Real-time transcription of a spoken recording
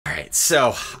Alright,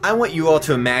 so I want you all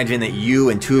to imagine that you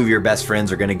and two of your best friends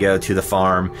are going to go to the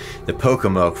farm, the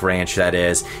Pocomoke Ranch that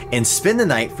is, and spend the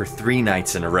night for 3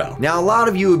 nights in a row. Now a lot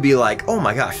of you would be like, oh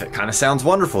my gosh, that kind of sounds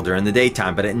wonderful during the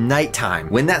daytime, but at nighttime,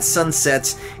 when that sun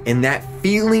sets and that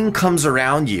feeling comes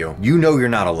around you, you know you're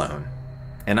not alone.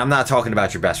 And I'm not talking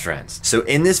about your best friends. So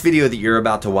in this video that you're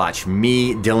about to watch,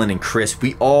 me, Dylan, and Chris,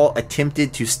 we all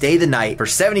attempted to stay the night for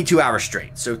 72 hours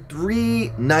straight. So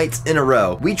 3 nights in a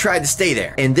row, we tried to stay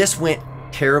there. And this went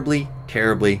terribly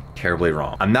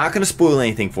wrong. I'm not gonna spoil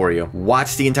anything for you.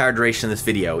 Watch the entire duration of this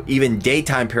video. Even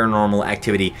daytime paranormal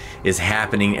activity is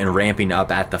happening and ramping up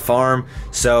at the farm.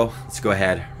 So let's go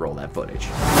ahead, roll that footage.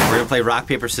 We're gonna play rock,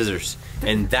 paper, scissors.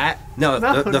 And that,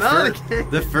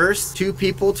 the first 2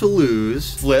 people to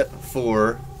lose flip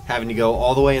for having to go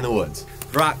all the way in the woods.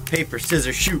 Rock, paper,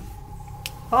 scissors, shoot.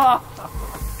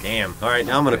 Damn. All right,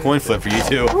 now I'm gonna coin flip for you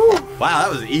two. Wow, that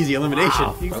was an easy elimination.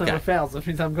 Wow. You can fails, that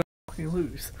means I'm gonna fucking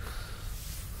lose.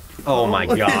 Oh my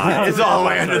god, it's all the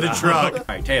way under the truck. All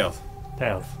right, tails.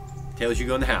 Tails. Tails, you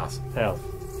go in the house. Tails.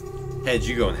 Heads,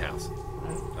 you go in the house.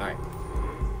 All right.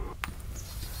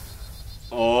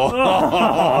 Oh,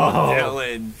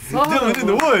 Dylan. Dylan in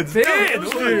the woods.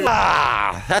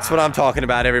 That's what I'm talking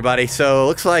about, everybody. So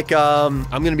looks like I'm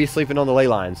gonna be sleeping on the ley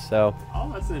lines. So.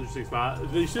 Oh, that's an interesting spot.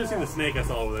 You should have seen the snake I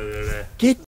saw over there the other day.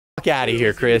 Get the fuck out of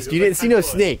here, Chris. You didn't see no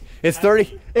snake. It's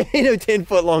 30. It ain't no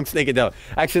 10-foot long snake in Delaware.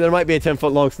 Actually, there might be a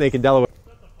 10-foot long snake in Delaware.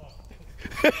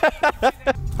 All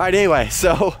right. Anyway,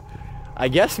 so I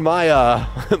guess my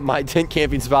my tent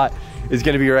camping spot is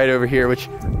going to be right over here, which,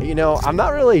 you know, I'm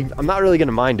not really going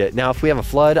to mind it. Now, if we have a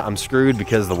flood, I'm screwed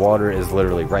because the water is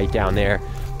literally right down there.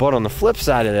 But on the flip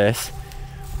side of this,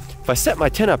 if I set my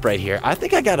tent up right here, I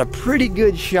think I got a pretty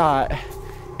good shot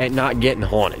at not getting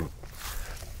haunted.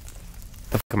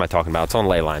 The fuck am I talking about? It's on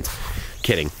ley lines.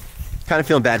 Kidding. Kind of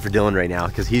feeling bad for Dylan right now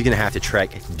because he's going to have to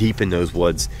trek deep in those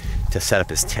woods to set up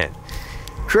his tent.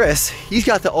 Chris, he's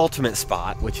got the ultimate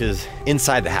spot, which is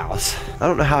inside the house. I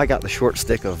don't know how I got the short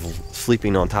stick of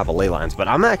sleeping on top of ley lines, but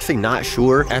I'm actually not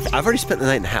sure. I've already spent the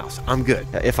night in the house. I'm good.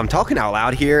 If I'm talking out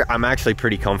loud here, I'm actually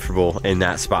pretty comfortable in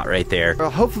that spot right there. Well,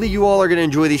 hopefully you all are gonna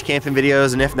enjoy these camping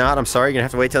videos, and if not, I'm sorry, you're gonna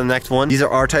have to wait till the next one. These are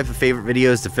our type of favorite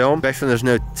videos to film, especially when there's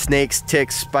no snakes,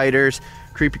 ticks, spiders,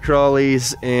 creepy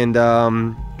crawlies, and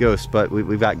ghosts, but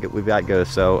we've got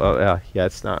ghosts, so yeah,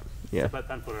 it's not, yeah. That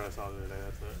 10-footer I saw the other day,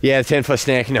 that's it. Yeah, 10-foot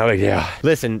snake, no big deal.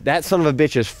 Listen, that son of a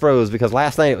bitch is froze because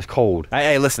last night it was cold.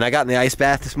 Hey, listen, I got in the ice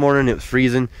bath this morning, it was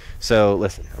freezing. So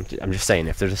listen, I'm just saying,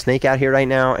 if there's a snake out here right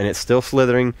now and it's still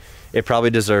slithering, it probably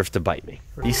deserves to bite me.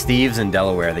 These thieves in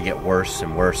Delaware, they get worse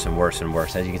and worse and worse and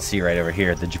worse. As you can see right over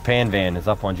here, the Japan van is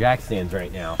up on jack stands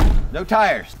right now. No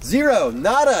tires. 0,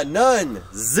 nada, none,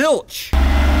 zilch.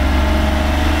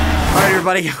 All right,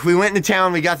 everybody, we went into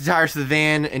town, we got the tires to the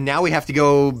van, and now we have to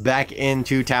go back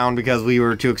into town because we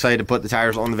were too excited to put the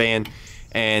tires on the van,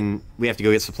 and we have to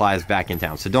go get supplies back in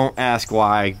town. So don't ask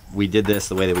why we did this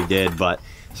the way that we did, but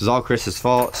this is all Chris's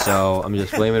fault, so I'm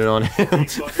just blaming it on him.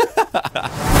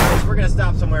 Guys, we're gonna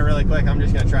stop somewhere really quick. I'm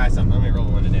just gonna try something. Let me roll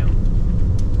the window down.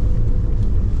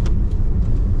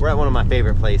 We're at one of my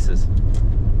favorite places,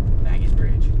 Maggie's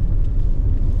Bridge.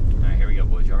 All right, here we go,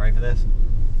 boys. You all right for this?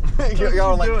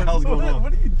 Y'all are like, what the hell's going on?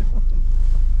 What are you doing?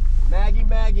 Maggie,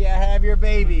 Maggie, I have your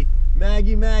baby.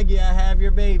 Maggie, Maggie, I have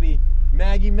your baby.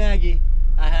 Maggie, Maggie,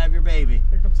 I have your baby.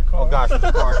 Here comes a car. Oh gosh, there's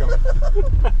a car coming.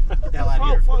 Get the hell out of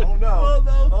here. Oh no. Oh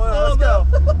no. Oh no, let's go.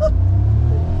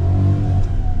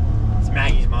 It's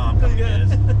Maggie's mom coming to get us.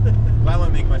 That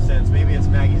wouldn't make much sense. Maybe it's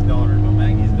Maggie's daughter, but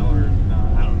Maggie's daughter, no,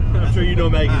 I don't know. I'm sure you know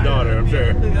Maggie's daughter, I'm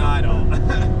sure. No, I don't.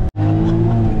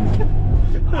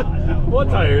 What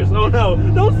tires? Oh no!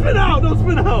 Don't spin out! Don't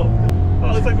spin out! Oh,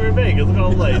 it looks like we're in Vegas. Look at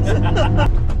all the lights.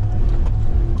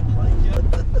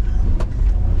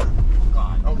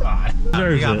 Oh god.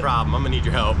 You got a problem. I'm gonna need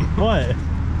your help. What?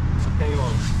 Hang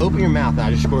on. Open your mouth now,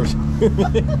 just squirt.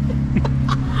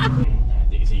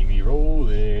 They see me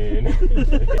rolling.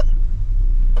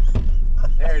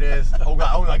 There it is. Oh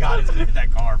god, oh my god, it's gonna hit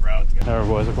that car, bro. Alright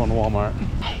boys, we're going to Walmart.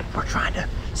 Hey, we're trying to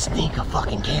sneak a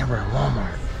fucking camera at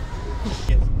Walmart.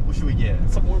 What should we get?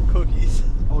 Some warm cookies.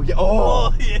 Oh yeah.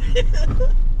 Oh yeah.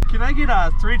 Can I get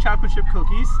 3 chocolate chip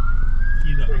cookies?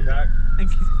 You know. 3 pack?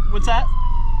 What's that?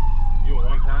 You want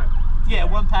 1 pack? Yeah,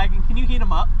 1 pack. And can you heat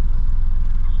them up?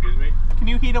 Excuse me? Can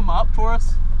you heat them up for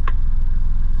us?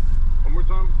 One more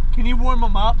time? Can you warm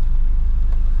them up?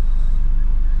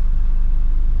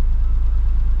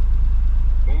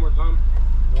 One more time?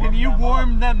 Can you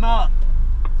warm them up?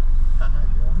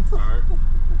 Alright.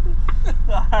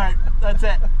 Alright, that's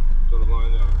it. So the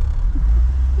line down.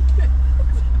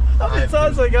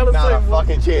 Besides, I gotta not say, a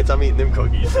fucking chance I'm eating them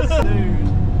cookies. dude.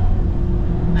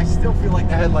 I still feel like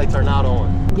the headlights are not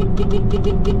on. Think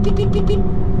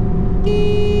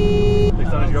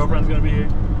Sonny's girlfriend's gonna be here?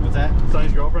 What's that?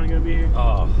 Sonny's girlfriend gonna be here?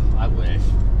 Oh, I wish.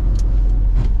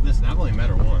 Listen, I've only met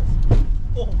her once.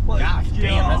 Oh my Gosh, God.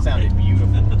 damn, that sounded beautiful.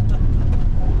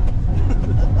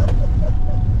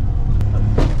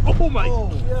 Oh my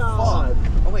God. Fuck.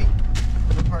 Oh wait,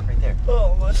 there's a park right there.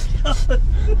 Oh my God.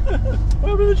 What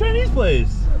happened to the Chinese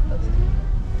place?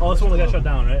 Oh, that's the one that got shut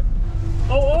down, right?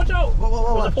 Oh, watch out!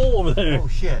 Whoa. There's a pole over there. Oh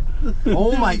shit.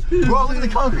 Oh my, bro, look at the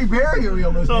concrete barrier we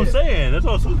almost That's what I'm hit. saying. That's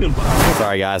what I was talking about.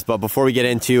 Sorry guys, but before we get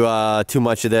into too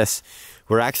much of this,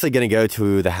 we're actually gonna go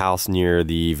to the house near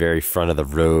the very front of the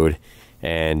road,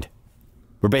 and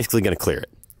we're basically gonna clear it.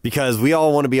 Because we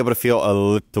all wanna be able to feel a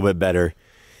little bit better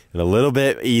and a little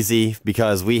bit easy,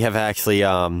 because we have actually,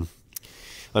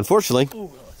 unfortunately,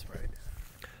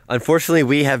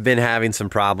 we have been having some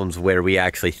problems where we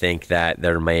actually think that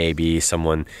there may be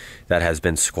someone that has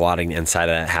been squatting inside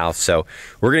of that house. So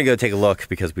we're gonna go take a look,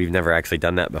 because we've never actually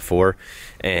done that before.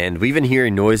 And we've been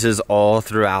hearing noises all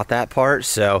throughout that part.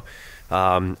 So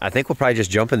I think we'll probably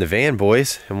just jump in the van,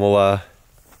 boys, and we'll,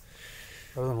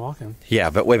 Better than walking. yeah,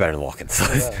 but way better than walking. So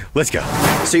let's go.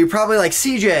 So you're probably like,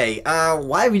 CJ,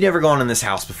 why have you never gone in this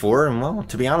house before? And well,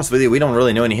 to be honest with you, we don't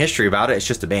really know any history about it. It's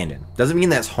just abandoned. Doesn't mean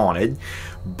that's haunted.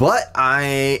 But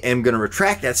I am going to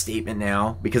retract that statement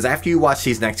now, because after you watch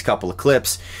these next couple of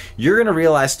clips, you're going to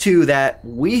realize too that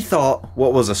we thought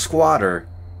what was a squatter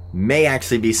may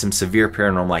actually be some severe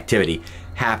paranormal activity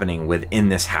happening within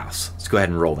this house. Let's go ahead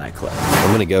and roll that clip. I'm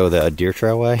going to go the deer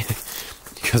trail way,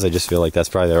 because I just feel like that's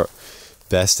probably the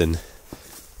best and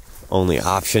only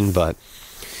option. But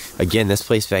again, this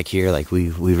place back here, like we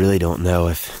really don't know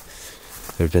if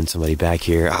there's been somebody back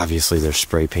here. Obviously there's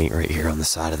spray paint right here on the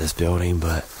side of this building,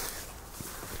 but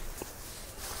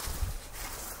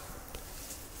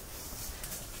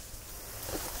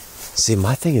see,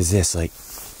 my thing is this, like,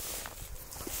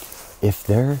 if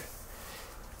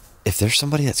there's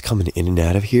somebody that's coming in and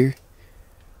out of here,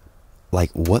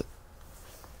 like, what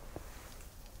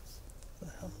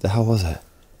the hell was that?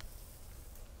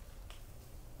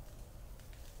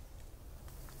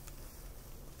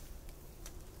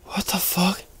 What the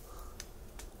fuck?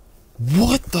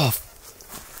 What the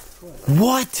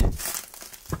what?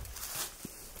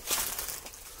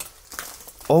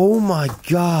 Oh my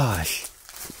gosh.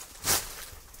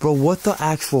 Bro, what the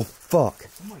actual fuck?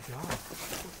 Oh my God.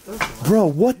 Bro,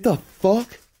 what the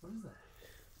fuck? What is that?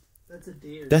 That's a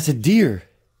deer. That's a deer.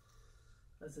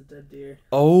 That's a dead deer.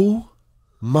 Oh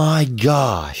my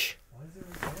gosh.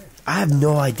 I have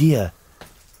no idea.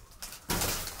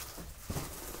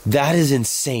 That is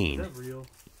insane. Is that real?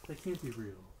 That can't be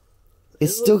real.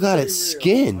 It's still got its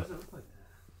skin. Why does it look like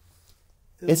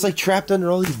that? It's like trapped under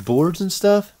all these boards and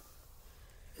stuff.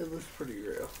 It looks pretty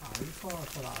real. I just saw a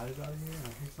set of eyes out here, and I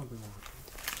think something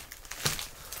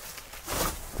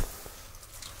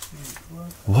wrong.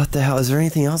 What the hell? Is there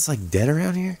anything else like dead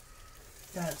around here?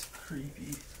 That's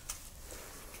creepy.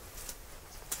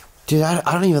 Dude, I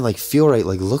don't even like feel right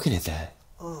like looking at that.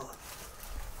 Oh,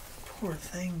 poor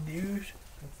thing, dude.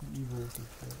 That's an evil shit.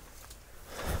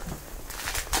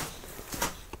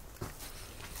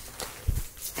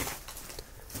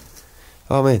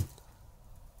 Oh man,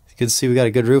 it's good to see we got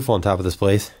a good roof on top of this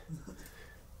place.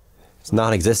 It's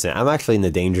non-existent. I'm actually in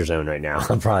the danger zone right now.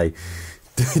 I'm probably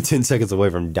 10 seconds away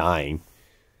from dying.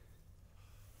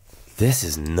 This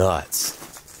is nuts.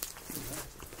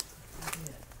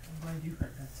 Yeah, I'm glad you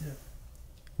heard that too.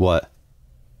 What?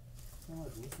 Sound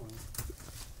like whistling.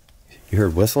 You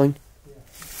heard whistling? Yeah.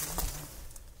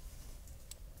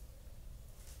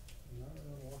 You're not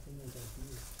really walking there, that's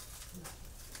weird.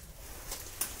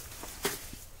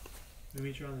 We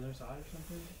meet you on the other side or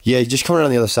something? Yeah, just come around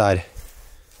the other side.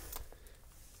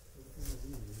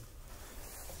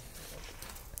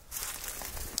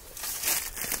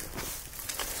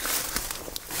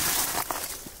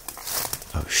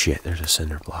 Oh shit, there's a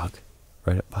cinder block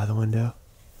right up by the window.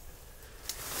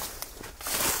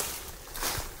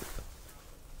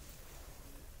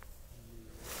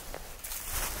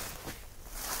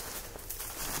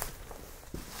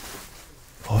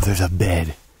 Oh, there's a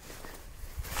bed.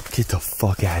 Get the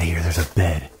fuck out of here, there's a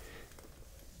bed.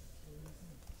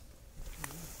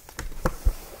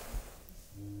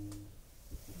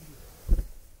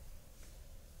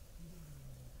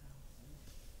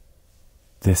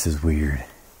 This is weird.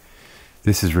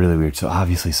 This is really weird. So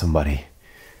obviously somebody's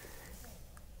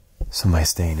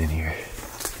staying in here.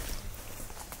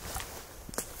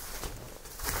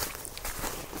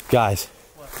 Guys,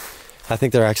 I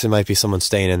think there actually might be someone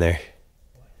staying in there.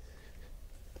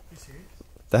 You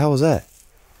The hell was that?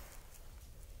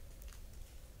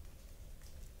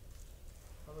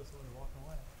 Oh, there's somebody walking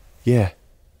away. Yeah.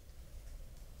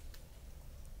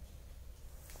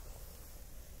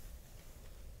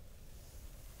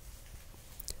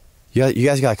 You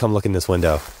guys gotta come look in this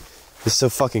window. This is so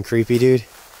fucking creepy, dude.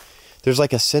 There's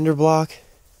like a cinder block.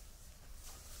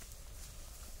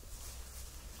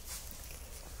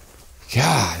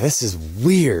 God, this is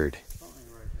weird.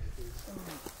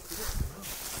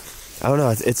 I don't know.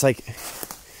 It's like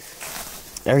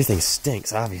everything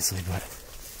stinks, obviously, but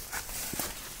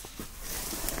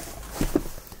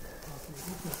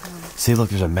see, look,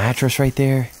 there's a mattress right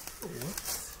there.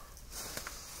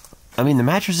 I mean, the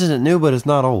mattress isn't new, but it's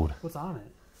not old. What's on it?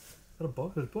 Is that a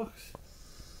book? There's books.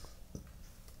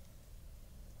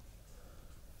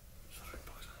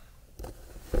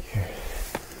 Here.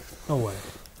 No way.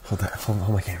 Hold that. Hold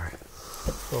my camera.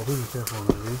 Oh, please be careful on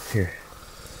that, dude. Here.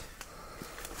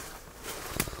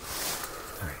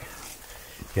 Alright.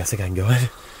 You guys think I can go in?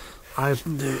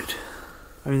 Dude.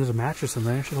 I mean, there's a mattress in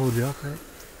there. It should hold you up, right?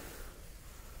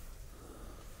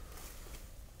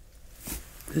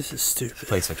 This is stupid. This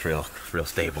place looks real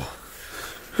stable.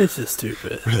 This is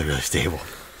stupid. Really stable.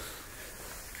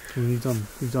 You've done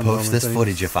Post this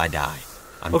footage if I die.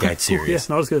 I'm dead serious. Yes,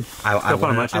 no, it's good. I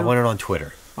want it on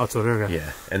Twitter. Oh, Twitter, okay.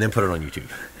 Yeah, and then put it on YouTube.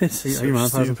 Are you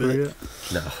monetizing Twitter yet?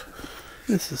 No.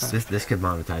 This could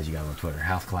monetize you guys on Twitter.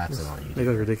 House collapsing on YouTube. Make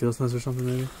like ridiculousness or something,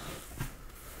 maybe?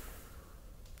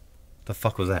 The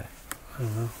fuck was that? I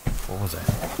don't know. What was that?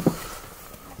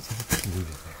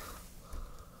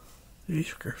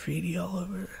 There's graffiti all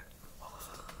over it.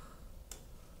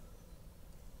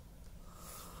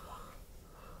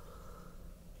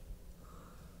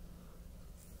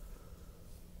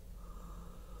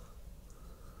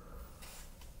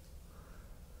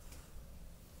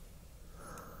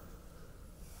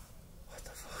 What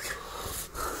the fuck?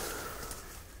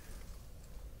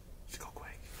 Let's go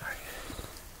quick. Alright.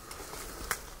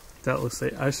 That looks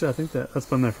safe. Actually, I think that's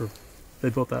been there for. They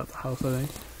built that house, I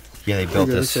think. Yeah, they built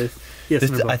this. Yes,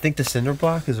 I think the cinder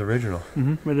block is original.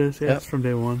 Mm-hmm, it is, yeah. Yep. It's from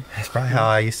day one. That's probably how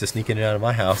I used to sneak in and out of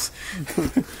my house.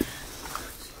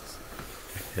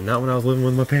 And not when I was living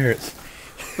with my parents.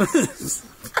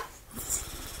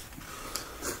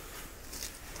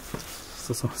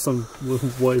 So some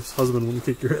wife's husband wouldn't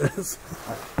kick your ass.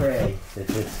 I pray that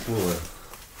it's cooler.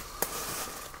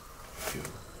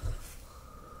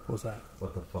 What was that?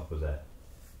 What the fuck was that?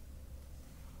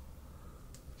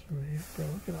 Bro,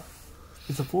 look it up.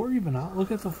 Is the floor even out? Look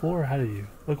at the floor ahead of you.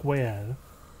 Look way ahead.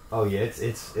 Oh yeah,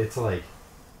 it's like.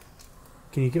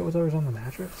 Can you get whatever's on the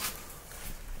mattress?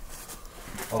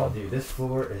 Oh dude, this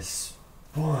floor is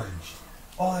sponge.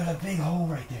 Oh, there's a big hole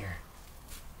right there.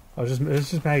 Oh, it's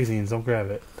just magazines. Don't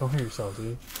grab it. Don't hurt yourself,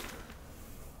 dude.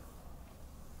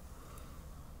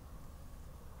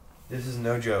 This is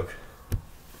no joke.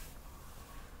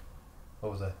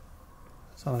 What was that?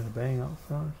 Sound like a bang out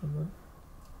front or something.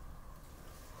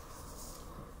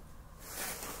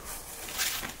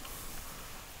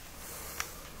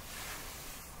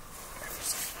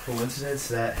 Coincidence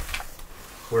that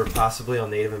we're possibly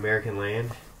on Native American land?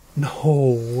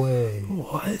 No way.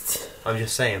 What? I'm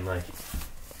just saying, like.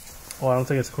 Oh, I don't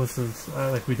think it's a coincidence.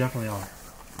 Like, we definitely are.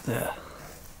 Yeah.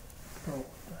 Bro,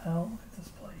 what the hell? Look at this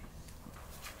place.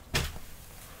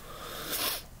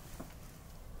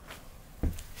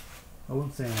 I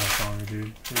wouldn't say anything stronger,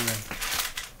 dude. Yeah.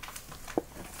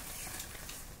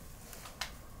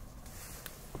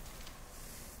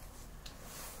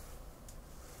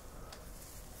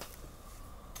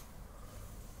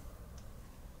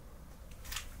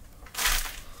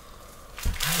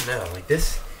 No, like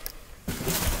this.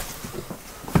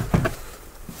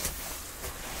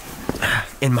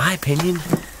 In my opinion,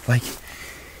 like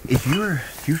if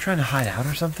you're trying to hide out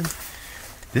or something,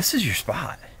 this is your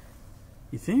spot.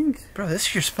 You think? Bro, this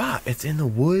is your spot. It's in the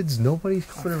woods. Nobody's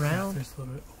coming around.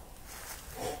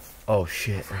 Oh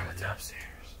shit! Bro, it's upstairs.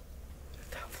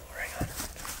 Top floor. Hang on.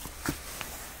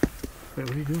 Wait,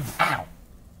 what are you doing? Ow!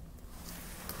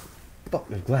 Fuck,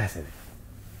 there's glass in it.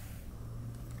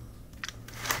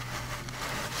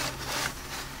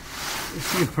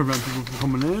 Is you gonna prevent people from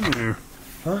coming in, or?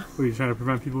 Huh? Were you trying to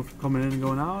prevent people from coming in and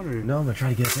going out, or? No, I'm gonna try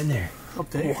to get up in there. Up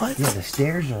there? What? Yeah, the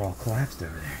stairs are all collapsed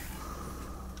over there.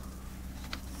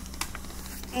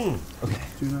 Okay.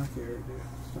 Do not care, dude.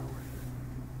 Stop.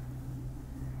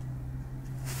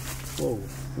 Whoa.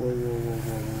 Whoa.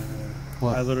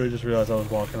 What? I literally just realized I was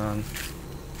walking on.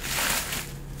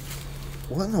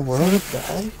 What in the world? What the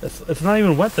heck? It's not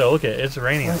even wet though. Look at it. It's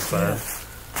raining outside.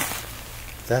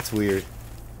 That's weird.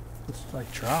 It's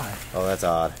like dry. Oh, that's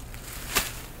odd.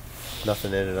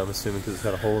 Nothing in it, I'm assuming, because it's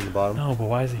got a hole in the bottom. No, but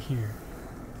why is it here?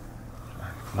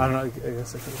 I don't know. I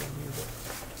guess I could have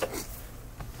done it.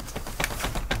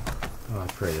 Oh, I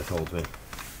pray this holds me.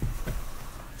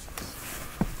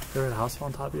 There a house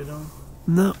on top of your dome?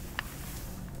 No.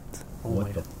 Oh what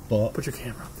my the God. fuck? Put your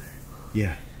camera up there.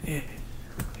 Yeah. Yeah.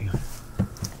 Hang on.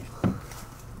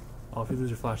 Oh, if you lose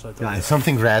your flashlight, God, if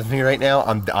something grabs me right now,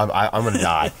 I'm gonna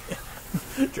die.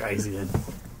 Drags you in.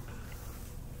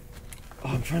 Oh,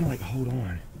 I'm trying to like hold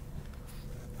on.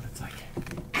 But it's like,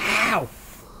 ow!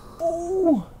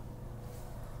 Oh!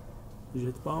 Did you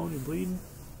hit the bone? You're bleeding?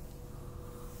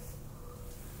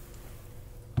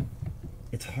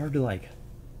 It's hard to like.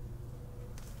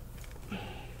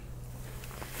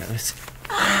 Let's.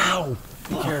 Ow!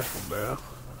 Be careful, bro.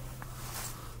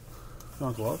 You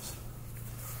want gloves?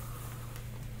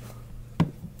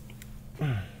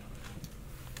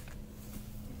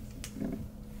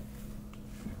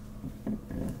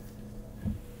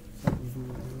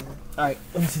 Alright,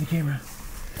 let me see the camera.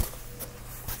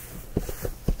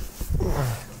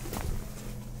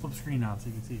 Flip screen out so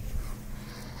you can see.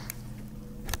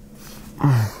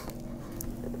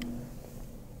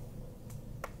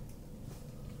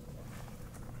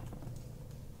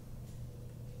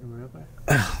 Camera up there?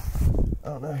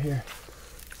 Oh no, here.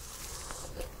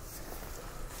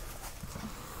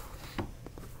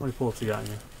 How many pull-ups you got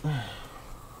in you?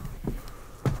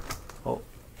 Oh.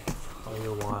 Oh,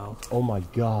 you're wild. Oh my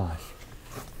gosh.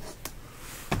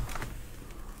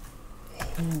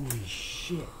 Holy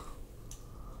shit.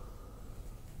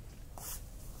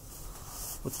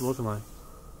 What's it looking like?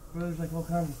 Bro, there's like all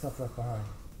kinds of stuff left behind.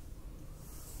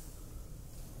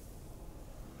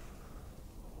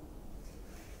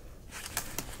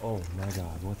 Oh my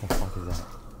god, what the fuck is that?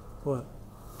 What?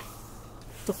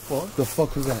 The fuck? The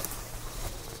fuck was that?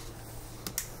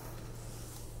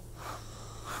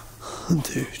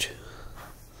 Dude.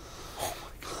 Oh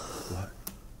my god. What?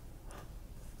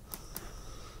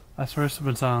 I swear it's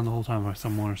been sounding the whole time like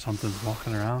someone or something's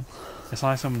walking around. It's not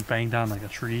like someone banged down like a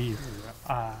tree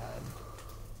or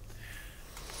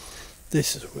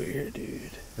This is weird,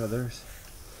 dude. No, there's.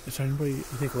 Is there anybody you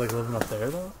think like living up there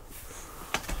though?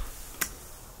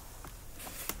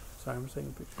 Sorry, I'm just taking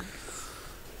a picture.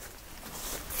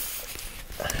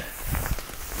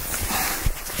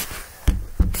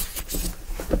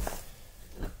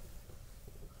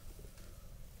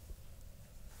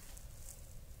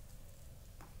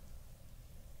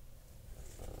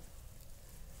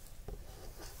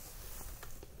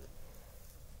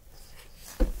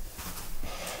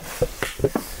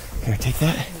 Here, take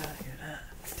that.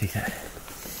 Take that.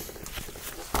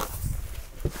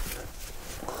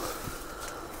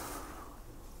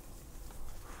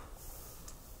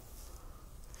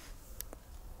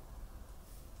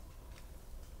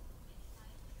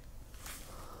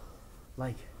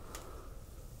 Like,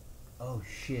 oh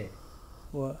shit.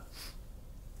 What?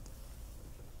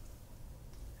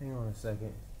 Hang on a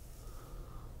second.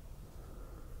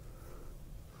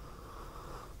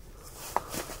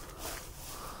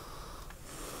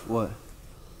 What?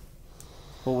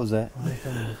 What was that? I think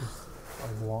there's just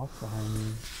a walk behind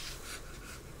me.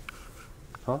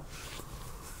 Huh?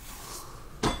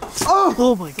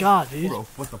 Oh my god, dude. Bro,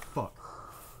 what the fuck?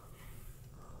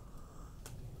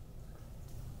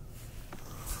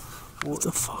 What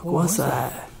the fuck was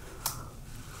that?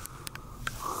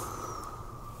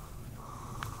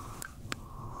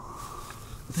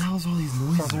 What the hell is all these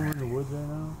noises? Somewhere in the woods right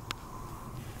now.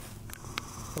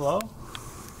 Hello?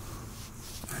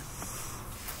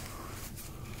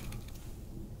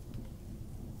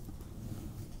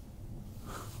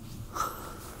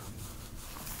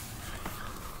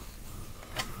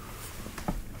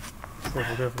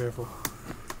 Careful, careful, careful.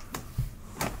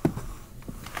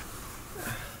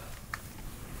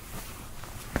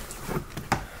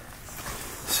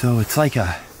 So it's like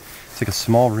a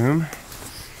small room.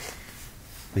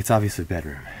 It's obviously a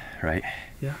bedroom, right?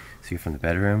 Yeah. So you're from the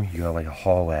bedroom, you go like a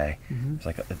hallway. It's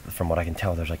like from what I can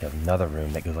tell, there's like another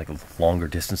room that goes like a longer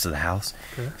distance to the house.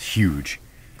 Okay. It's huge,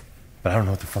 but I don't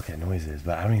know what the fuck that noise is.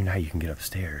 But I don't even know how you can get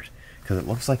upstairs because it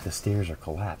looks like the stairs are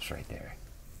collapsed right there.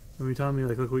 When you telling me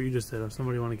like, look what you just did. If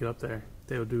somebody want to get up there,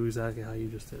 they would do exactly how you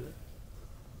just did it.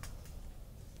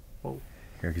 Whoa.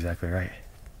 You're exactly right.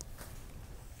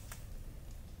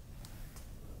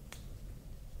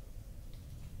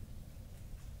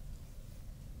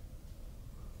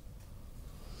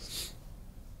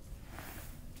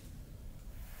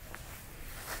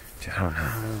 Dude, I don't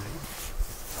know.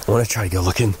 I want to try to go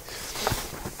looking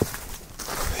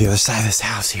the other side of this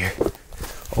house here.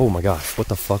 Oh my gosh, what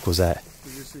the fuck was that? What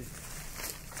did you see?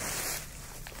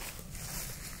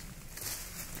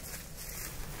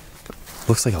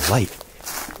 Looks like a light.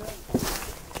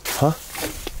 Huh?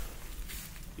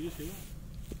 You just hear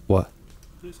that? What?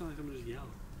 It just sounds like someone just yelled.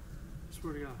 I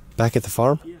swear to God. Back at the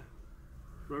farm? Yeah.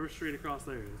 Whoever straight across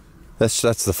there is.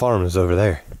 That's the farm is over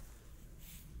there.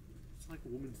 It's like a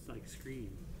woman's like scream.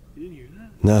 You didn't hear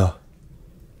that? No.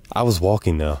 I was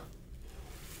walking though.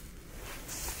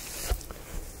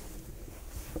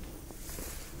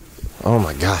 Oh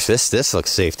my gosh, this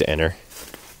looks safe to enter.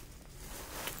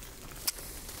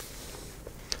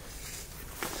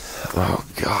 Oh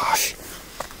gosh.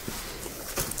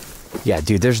 Yeah,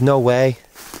 dude, there's no way.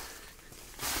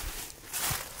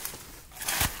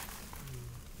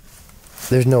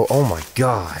 There's no, oh my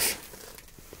gosh.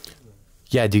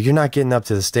 Yeah, dude, you're not getting up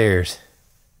to the stairs.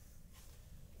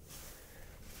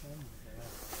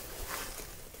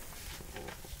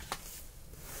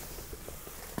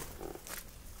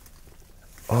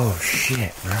 Oh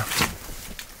shit, bro.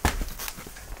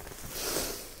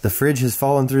 The fridge has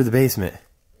fallen through the basement.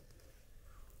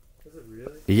 Is it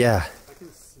really? Yeah. I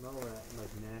can smell that like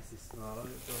nasty smell. I don't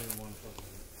even want to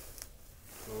fucking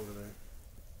go over there.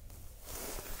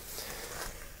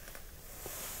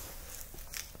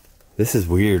 This is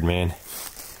weird, man.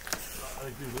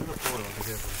 Like, dude, look at the floor. Be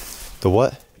careful. The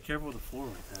what? Be careful with the floor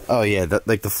like that. Oh yeah,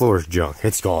 like the floor is junk.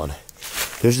 It's gone.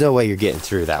 There's no way you're getting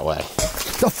through that way.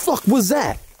 The fuck was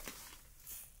that?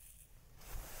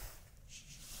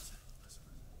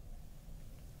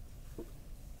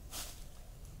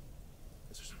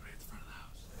 Is there somebody at the front of the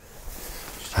house?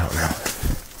 I don't know.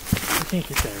 I can't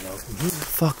get there though. From here.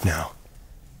 Fuck no.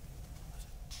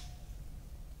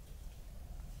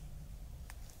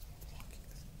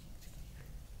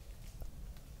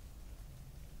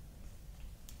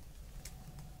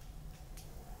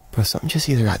 Bro, something just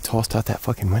either got tossed out that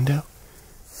fucking window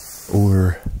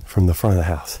or from the front of the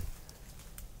house.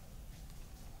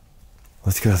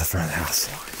 Let's go to the front of the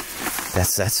house.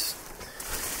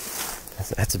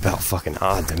 That's about fucking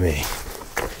odd to me.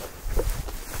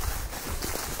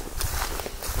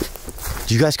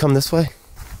 Did you guys come this way?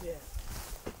 Yeah.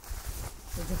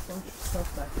 There's a bunch of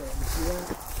stuff back there. You see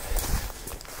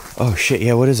that? Oh shit,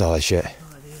 yeah, what is all that shit? No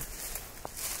idea.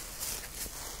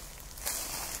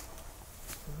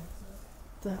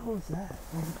 What the hell is that?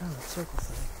 What kind of circle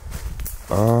thing?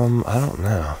 I don't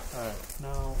know. Alright,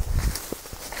 now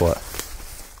What?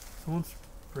 someone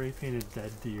spray painted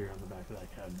dead deer on the back of that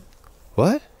cabinet.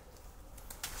 What?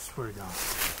 I swear to God.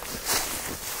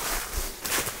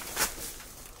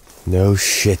 No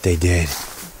shit, they did.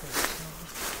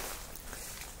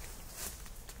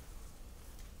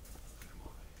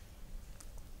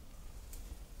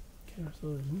 Camera's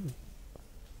slowly moving.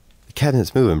 The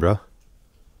cabinet's moving, bro.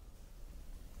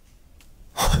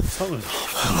 Something's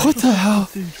What the hell?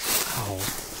 dude. Ow.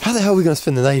 How the hell are we gonna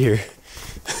spend the night here?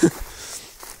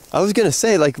 I was gonna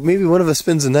say, like, maybe one of us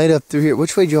spends the night up through here.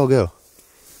 Which way did y'all go?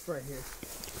 Right here.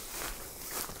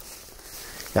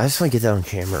 I just want to get that on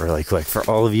camera really quick for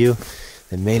all of you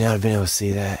that may not have been able to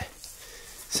see that. It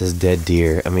says dead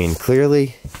deer. I mean,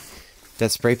 clearly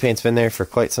that spray paint's been there for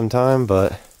quite some time,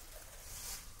 but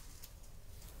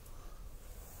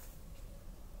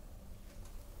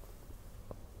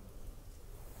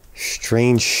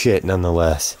strange shit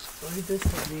nonetheless. Look at this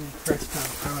one being pressed down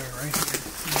powder right here.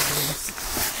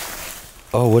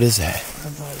 Oh, what is that?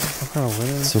 Some kind of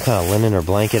linen. Some kind of linen or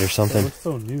blanket or It something? looks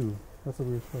so new. That's what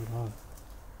we were putting on.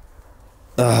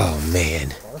 Oh, man.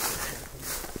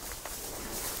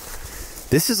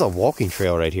 This is a walking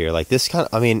trail right here. Like, this kind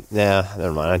of, I mean, nah,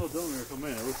 never mind. It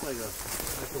looks like a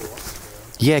actual walking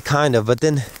trail. Yeah, kind of, but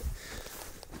then,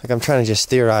 like, I'm trying to just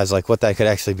theorize, like, what that could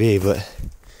actually be, but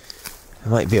it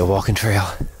might be a walking trail.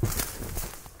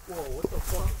 Whoa, what the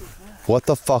fuck was that? What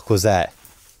the fuck was that?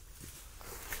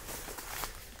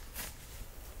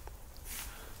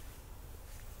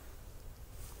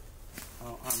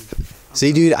 Oh,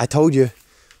 See, dude, I told you.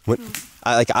 When,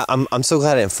 I'm so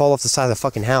glad I didn't fall off the side of the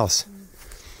fucking house.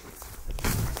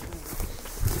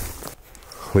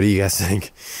 What do you guys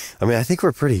think? I mean, I think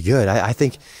we're pretty good. I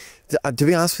think, to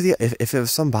be honest with you, if it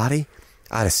was somebody,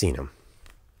 I'd have seen him.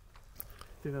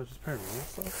 Dude, that was just paranormal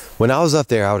stuff. When I was up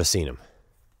there, I would have seen him.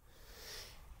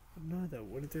 No, though.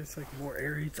 What if there's like more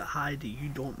areas to hide that you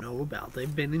don't know about?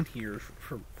 They've been in here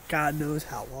for God knows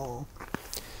how long.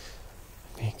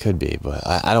 It could be, but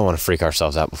I don't want to freak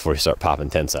ourselves out before we start popping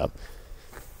tents up.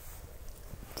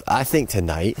 I think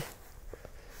tonight,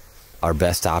 our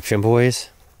best option, boys,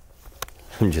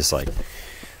 I'm just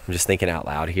thinking out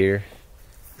loud here.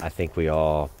 I think we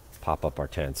all pop up our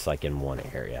tents like in one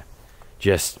area.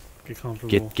 Just Get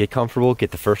comfortable. get comfortable, get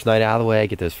the first night out of the way,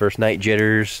 get those first night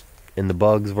jitters and the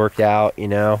bugs worked out, you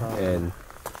know,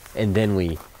 and then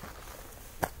we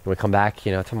We come back,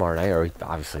 you know, tomorrow night, or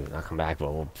obviously not come back,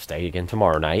 but we'll stay again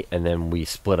tomorrow night, and then we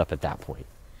split up at that point.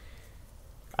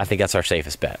 I think that's our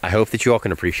safest bet. I hope that you all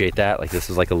can appreciate that. Like, this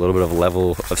is like a little bit of a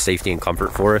level of safety and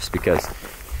comfort for us, because,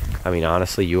 I mean,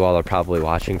 honestly, you all are probably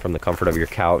watching from the comfort of your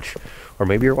couch, or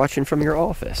maybe you're watching from your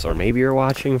office, or maybe you're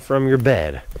watching from your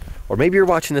bed, or maybe you're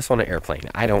watching this on an airplane.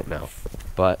 I don't know,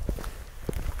 but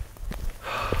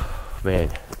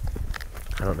man,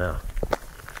 I don't know.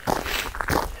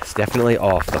 It's definitely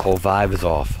off. The whole vibe is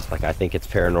off. Like, I think it's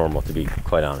paranormal, to be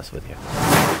quite honest with you.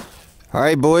 All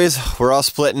right, boys, we're all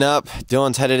splitting up.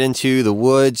 Dylan's headed into the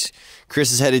woods.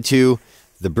 Chris is headed to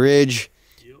the bridge,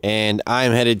 and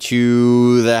I'm headed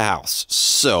to the house.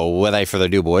 So, without further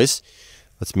ado, boys,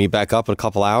 let's meet back up in a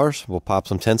couple hours. We'll pop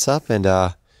some tents up and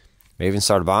maybe even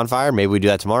start a bonfire. Maybe we do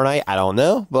that tomorrow night. I don't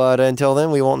know, but until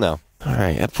then, we won't know. All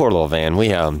right, that poor little van. We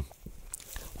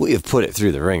have put it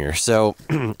through the ringer. So,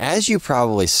 as you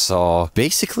probably saw,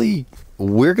 basically,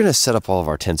 we're going to set up all of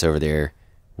our tents over there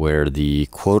where the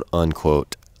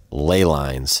quote-unquote ley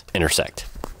lines intersect.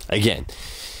 Again,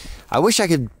 I wish I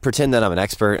could pretend that I'm an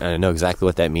expert and I know exactly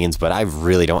what that means, but I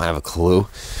really don't have a clue.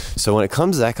 So when it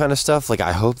comes to that kind of stuff, like,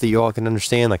 I hope that you all can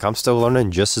understand. Like, I'm still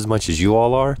learning just as much as you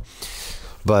all are.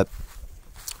 But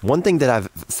one thing that I've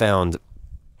found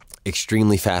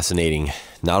extremely fascinating,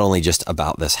 not only just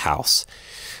about this house,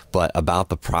 but about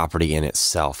the property in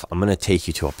itself. I'm going to take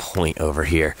you to a point over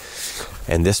here.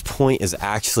 And this point is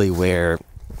actually where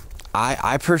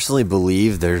I personally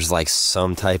believe there's like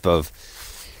some type of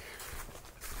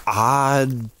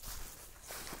odd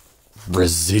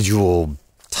residual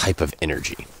type of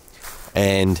energy.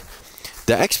 And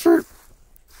the expert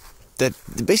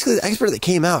that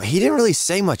came out, he didn't really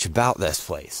say much about this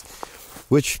place.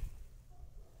 Which,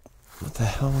 what the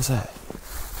hell was that?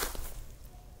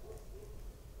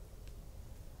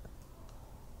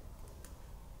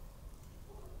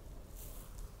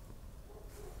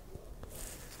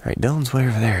 All right, Dylan's way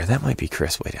over there. That might be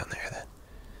Chris way down there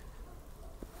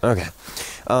then. Okay.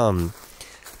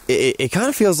 It kind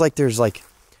of feels like there's like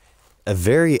a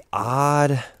very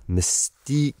odd,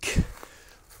 mystique,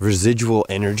 residual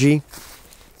energy.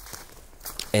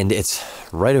 And it's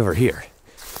right over here.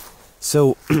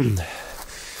 So,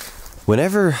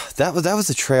 whenever, that was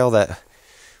the trail that,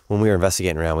 when we were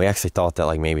investigating around, we actually thought that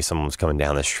like maybe someone was coming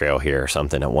down this trail here or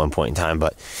something at one point in time,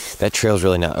 but that trail's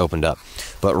really not opened up.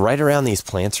 But right around these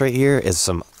plants right here is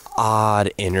some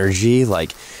odd energy.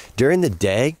 Like, during the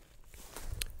day,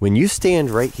 when you stand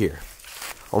right here,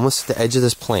 almost at the edge of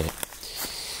this plant,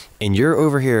 and you're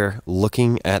over here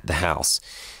looking at the house,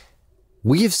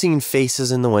 we have seen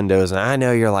faces in the windows, and I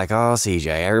know you're like, oh, CJ,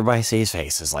 everybody sees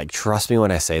faces. Like, trust me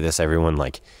when I say this, everyone,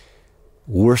 like,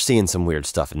 we're seeing some weird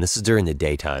stuff, and this is during the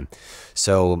daytime.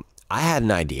 So I had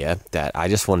an idea that I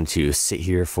just wanted to sit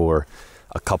here for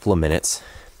a couple of minutes,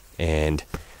 and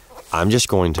I'm just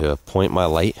going to point my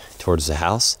light towards the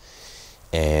house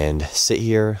and sit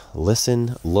here,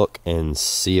 listen, look, and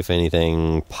see if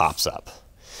anything pops up.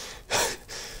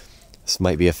 This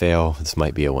might be a fail. This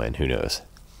might be a win. Who knows?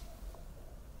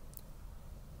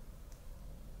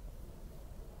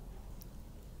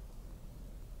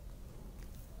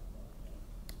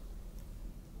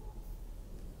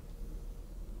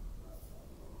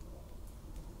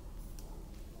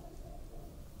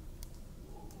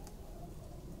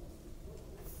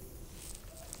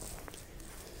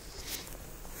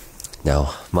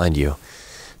 Now, mind you,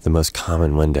 the most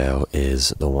common window is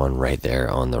the one right there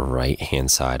on the right-hand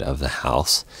side of the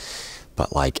house.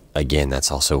 But, like, again,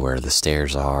 that's also where the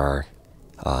stairs are.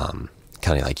 Kind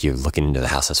of like you're looking into the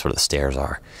house, that's where the stairs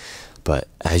are. But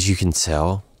as you can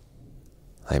tell,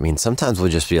 I mean, sometimes we'll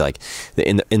just be like,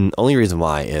 and the only reason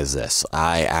why is this.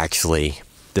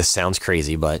 This sounds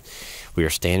crazy, but we were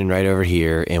standing right over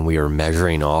here and we were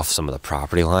measuring off some of the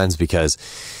property lines, because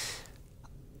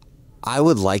I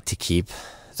would like to keep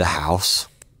the house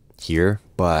here,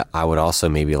 but I would also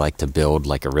maybe like to build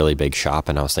like a really big shop.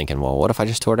 And I was thinking, well, what if I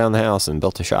just tore down the house and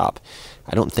built a shop?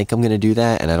 I don't think I'm going to do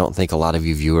that, and I don't think a lot of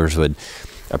you viewers would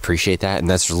appreciate that. And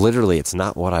that's literally, it's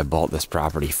not what I bought this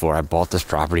property for. I bought this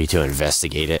property to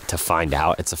investigate it, to find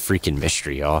out. It's a freaking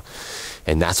mystery, y'all.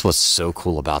 And that's what's so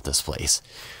cool about this place.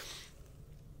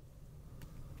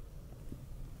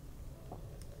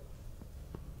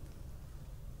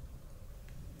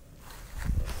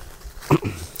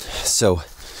 So,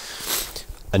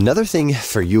 another thing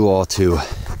for you all to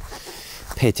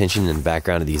pay attention in the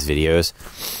background of these videos,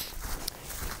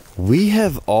 we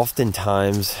have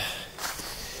oftentimes,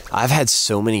 I've had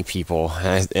so many people,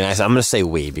 and I'm going to say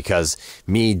we, because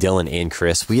me, Dylan, and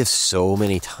Chris, we have so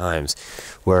many times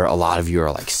where a lot of you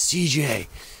are like, CJ,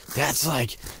 that's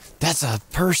like that's a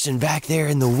person back there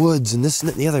in the woods and this and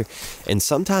that and the other. And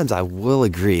sometimes I will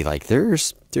agree, like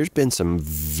there's been some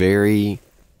very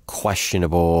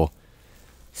questionable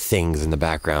things in the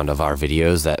background of our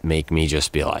videos that make me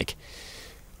just be like,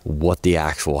 what the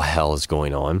actual hell is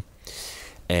going on?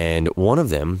 And one of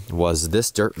them was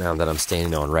this dirt mound that I'm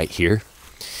standing on right here.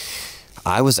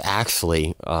 I was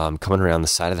actually coming around the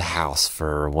side of the house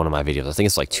for one of my videos. I think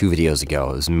it's like 2 videos ago.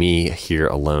 It was me here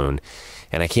alone.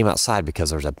 And I came outside because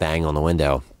there was a bang on the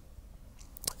window.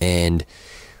 And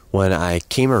when I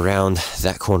came around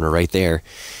that corner right there,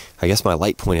 I guess my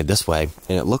light pointed this way,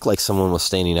 and it looked like someone was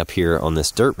standing up here on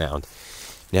this dirt mound.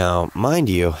 Now, mind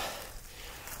you,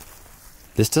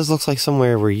 this does look like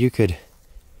somewhere where you could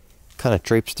kind of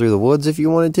traipse through the woods if you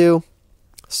wanted to.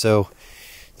 So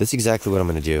that's exactly what I'm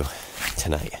going to do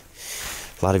tonight.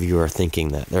 A lot of you are thinking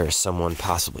that there is someone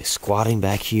possibly squatting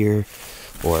back here,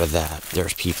 or that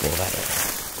there's people that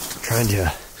are trying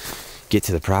to get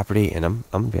to the property. And I'm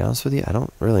going to be honest with you, I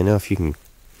don't really know if you can...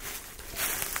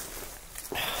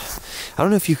 I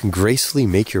don't know if you can gracefully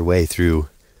make your way through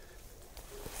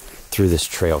this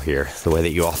trail here the way that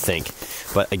you all think.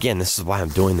 But again, this is why I'm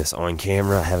doing this on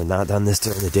camera. I have not done this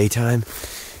during the daytime.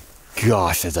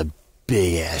 Gosh, that's a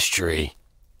big ass tree.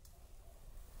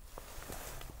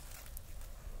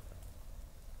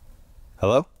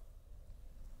 Hello?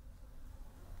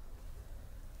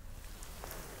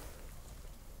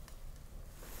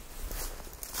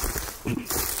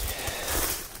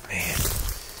 Man.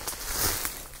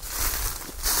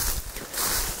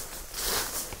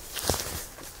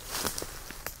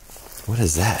 What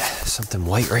is that? Something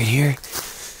white right here?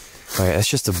 Alright, that's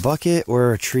just a bucket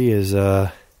where a tree is,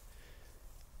 for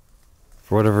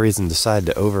whatever reason, decided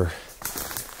to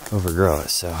overgrow it,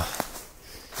 so...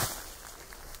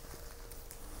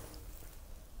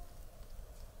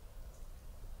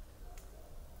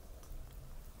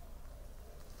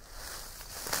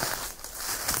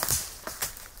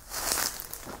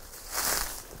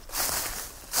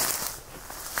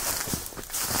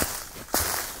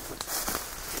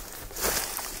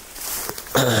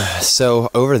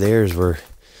 So over there is where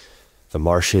the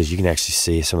marsh is. You can actually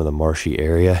see some of the marshy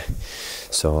area.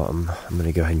 So I'm going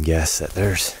to go ahead and guess that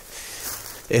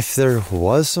if there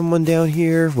was someone down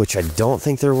here, which I don't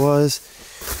think there was,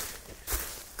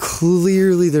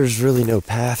 clearly there's really no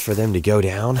path for them to go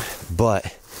down. But,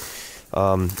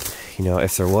 you know,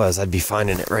 if there was, I'd be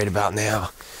finding it right about now.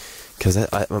 Because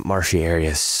that marshy area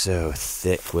is so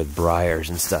thick with briars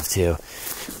and stuff too.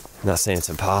 I'm not saying it's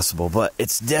impossible, but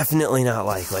it's definitely not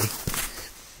likely.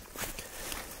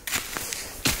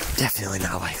 Definitely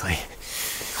not likely.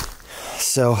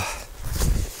 So,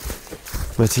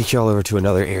 I'm going to take y'all over to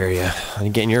another area. And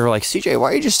again, you're like, CJ,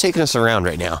 why are you just taking us around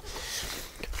right now?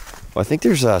 Well, I think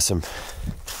there's some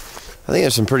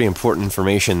pretty important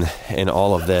information in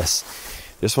all of this.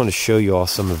 Just want to show you all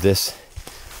some of this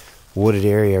wooded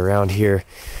area around here.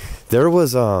 There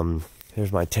was,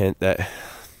 there's my tent that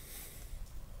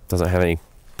doesn't have any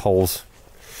poles.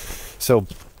 So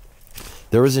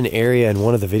there was an area in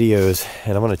one of the videos,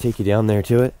 and I'm going to take you down there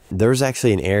to it. There's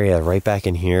actually an area right back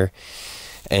in here,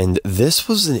 and this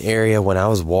was an area when I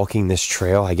was walking this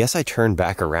trail. I guess I turned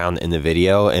back around in the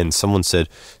video, and someone said,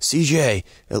 CJ,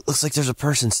 it looks like there's a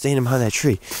person standing behind that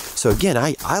tree. So again,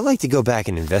 I like to go back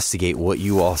and investigate what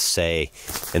you all say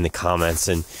in the comments.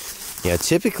 And yeah,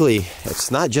 typically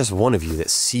it's not just one of you that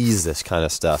sees this kind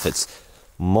of stuff. It's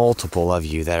multiple of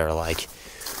you that are like,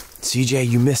 CJ,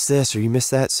 you missed this or you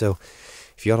missed that. So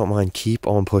if y'all don't mind, keep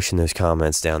on pushing those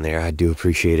comments down there. I do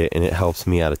appreciate it, and it helps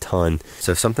me out a ton.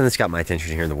 So something that's got my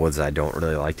attention here in the woods that I don't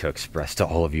really like to express to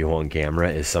all of you on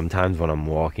camera is sometimes when I'm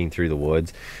walking through the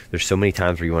woods, there's so many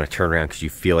times where you want to turn around because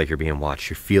you feel like you're being watched,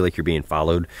 you feel like you're being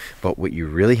followed. But what you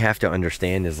really have to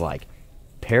understand is, like,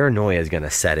 paranoia is going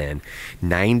to set in.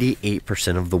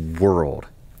 98% of the world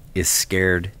is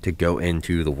scared to go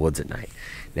into the woods at night.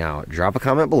 Now, drop a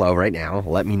comment below right now.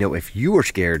 Let me know if you are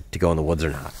scared to go in the woods or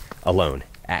not, alone,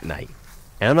 at night.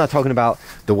 And I'm not talking about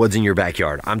the woods in your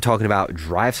backyard. I'm talking about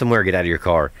drive somewhere, get out of your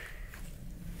car,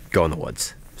 go in the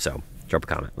woods. So, drop a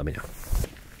comment. Let me know.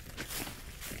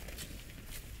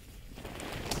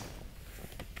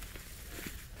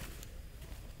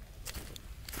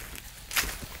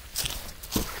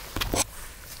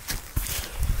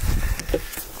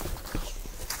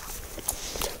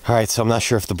 Alright, so I'm not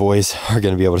sure if the boys are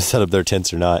going to be able to set up their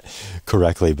tents or not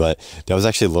correctly, but that was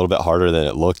actually a little bit harder than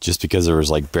it looked just because there was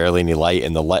like barely any light,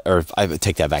 and the light, or I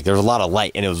take that back, there was a lot of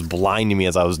light and it was blinding me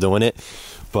as I was doing it.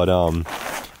 But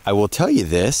I will tell you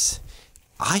this,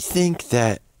 I think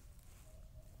that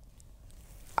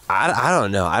I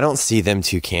don't know, I don't see them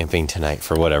two camping tonight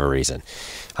for whatever reason.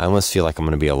 I almost feel like I'm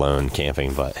gonna be alone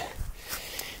camping, but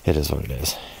it is what it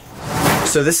is.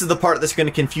 So this is the part that's going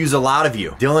to confuse a lot of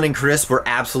you. Dylan and Chris were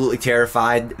absolutely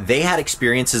terrified. They had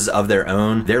experiences of their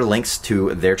own. Their links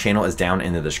to their channel is down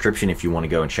in the description if you want to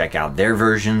go and check out their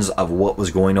versions of what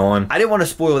was going on. I didn't want to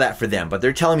spoil that for them, but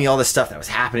they're telling me all this stuff that was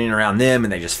happening around them,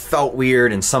 and they just felt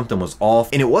weird and something was off.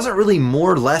 And it wasn't really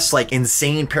more or less like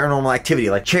insane paranormal activity,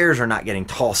 like chairs are not getting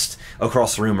tossed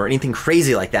across the room or anything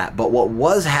crazy like that. But what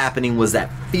was happening was that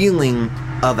feeling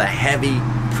of a heavy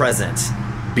presence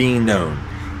being known.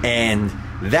 And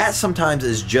that sometimes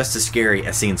is just as scary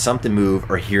as seeing something move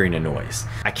or hearing a noise.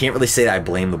 I can't really say that I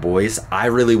blame the boys. I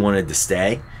really wanted to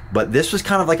stay, but this was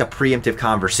kind of like a preemptive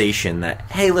conversation that,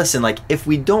 hey, listen, like if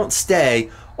we don't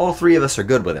stay, all three of us are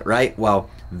good with it, right?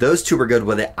 Well, those two were good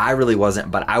with it. I really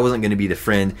wasn't, but I wasn't going to be the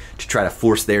friend to try to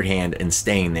force their hand in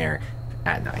staying there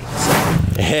at night.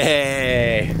 So.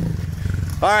 Hey.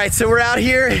 All right, so we're out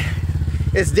here.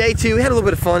 It's day 2. We had a little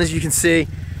bit of fun, as you can see.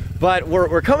 But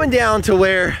we're coming down to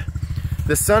where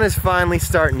the sun is finally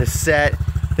starting to set.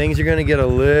 Things are gonna get a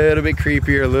little bit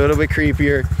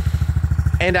creepier,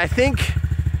 And I think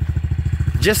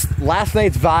just last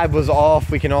night's vibe was off.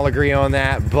 We can all agree on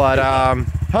that, but,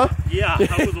 huh? Yeah,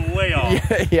 that was way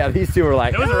off. Yeah, these two were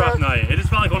like, it was a rough night. It just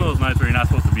felt like one of those nights where you're not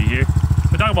supposed to be here.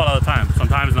 We talk about it all the time.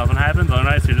 Sometimes nothing happens. Other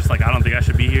nights you're just like, I don't think I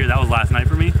should be here. That was last night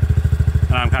for me.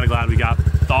 And I'm kind of glad we got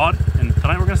thawed, and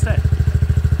tonight we're gonna stay.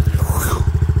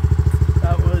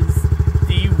 That was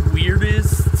the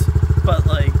weirdest, but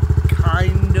like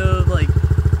kind of like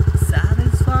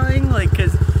satisfying. Like,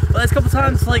 cause the last couple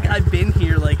times like I've been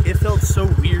here, like it felt so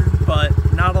weird, but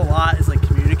not a lot is like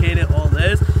communicated. All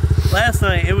this last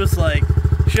night, it was like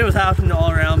shit was happening all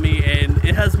around me, and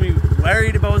it has me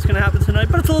worried about what's gonna happen tonight.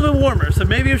 But it's a little bit warmer, so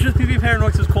maybe it's just me being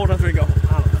paranoid. It's cold enough to go. I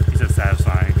don't know. He said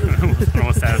satisfying.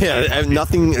 Satisfying. Yeah,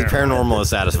 nothing paranormal is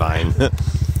satisfying.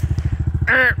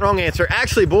 Wrong answer.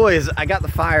 Actually, boys, I got the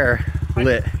fire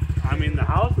lit. I mean, the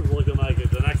house is looking like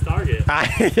it's the next target.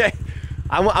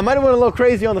 I might have went a little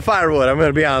crazy on the firewood. I'm going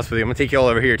to be honest with you. I'm going to take you all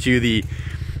over here to the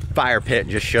fire pit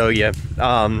and just show you.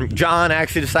 John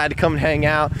actually decided to come and hang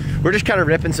out. We're just kind of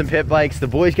ripping some pit bikes. The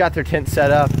boys got their tent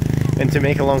set up. And to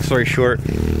make a long story short,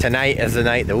 tonight is the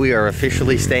night that we are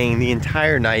officially staying the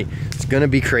entire night. It's going to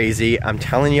be crazy. I'm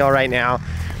telling y'all right now.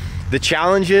 The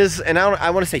challenges, and I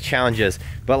want to say challenges,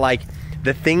 but like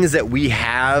the things that we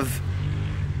have,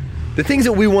 the things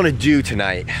that we want to do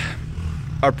tonight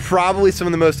are probably some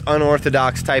of the most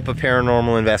unorthodox type of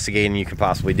paranormal investigating you can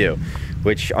possibly do,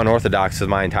 which unorthodox is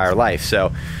my entire life.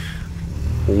 So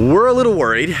we're a little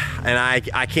worried, and I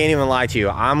can't even lie to you.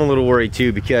 I'm a little worried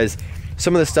too, because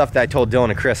some of the stuff that I told Dylan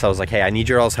and Chris, I was like, hey, I need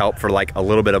your all's help for like a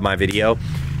little bit of my video,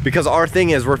 because our thing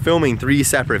is we're filming 3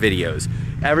 separate videos.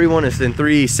 Everyone is in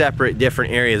 3 separate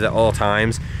different areas at all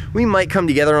times. We might come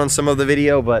together on some of the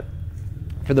video, but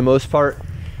for the most part,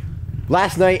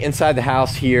 last night inside the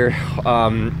house here,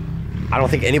 I don't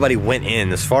think anybody went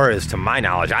in, as far as to my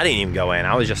knowledge. I didn't even go in,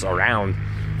 I was just around.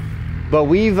 But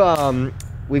we've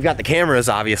got the cameras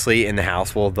obviously in the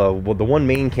house. Well, the one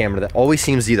main camera that always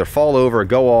seems to either fall over or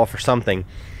go off or something.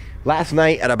 Last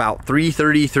night at about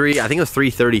 3:33, I think it was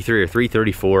 3:33 or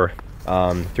 3:34.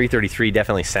 3:33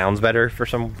 definitely sounds better for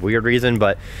some weird reason,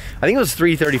 but I think it was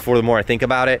 3:34 the more I think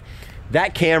about it.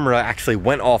 That camera actually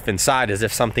went off inside as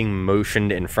if something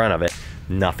motioned in front of it.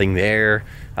 Nothing there.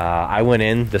 I went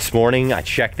in this morning, I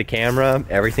checked the camera,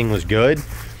 everything was good.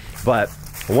 But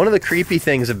one of the creepy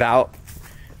things about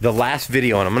the last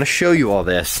video, and I'm gonna show you all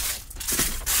this.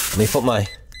 Let me put my...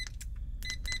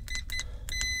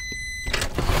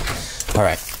 All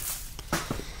right.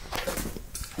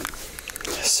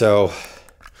 So,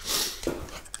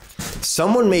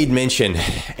 someone made mention,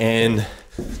 and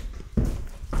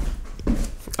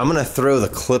I'm gonna throw the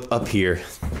clip up here,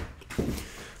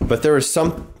 but there was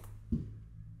some...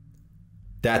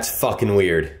 That's fucking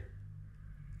weird.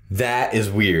 That is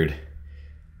weird.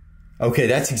 Okay,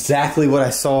 that's exactly what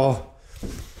I saw.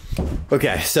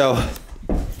 Okay, so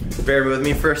bear with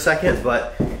me for a second,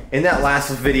 but in that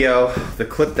last video, the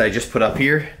clip that I just put up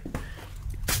here,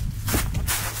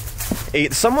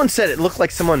 someone said it looked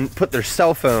like someone put their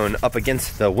cell phone up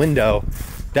against the window.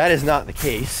 That is not the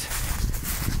case.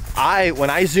 When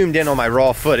I zoomed in on my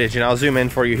raw footage, and I'll zoom in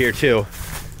for you here too.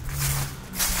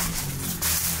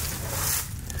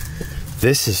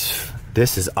 This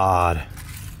is odd.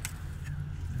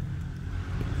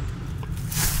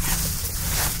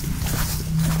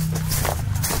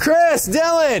 Chris,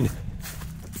 Dylan!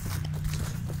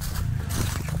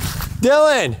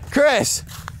 Dylan, Chris,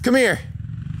 come here.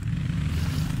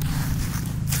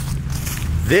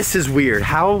 This is weird.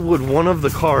 How would one of the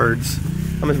cards,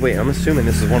 I'm assuming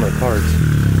this is one of the cards.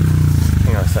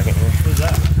 on a second here. What is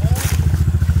that?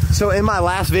 So in my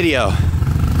last video,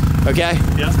 okay?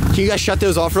 Yeah. Can you guys shut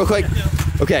those off real quick? Yeah.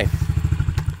 Okay.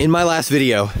 In my last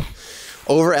video,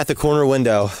 over at the corner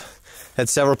window, had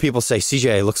several people say,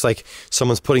 CJ, it looks like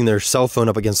someone's putting their cell phone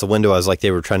up against the window as like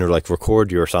they were trying to like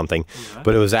record you or something. Okay.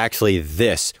 But it was actually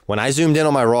this. When I zoomed in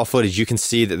on my raw footage, you can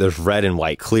see that there's red and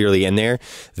white clearly in there.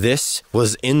 This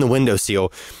was in the window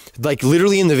seal. Like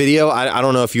literally in the video, I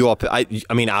don't know if you all, I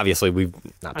mean, obviously we've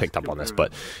not picked up on this,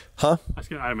 but, huh?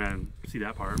 I mean, see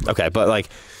that part. Okay, but like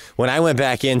when I went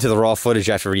back into the raw footage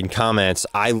after reading comments,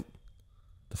 the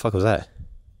fuck was that?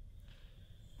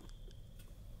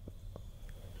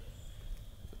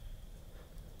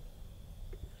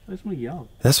 I just want to yell.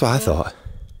 That's what I thought.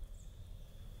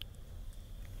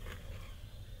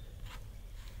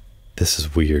 This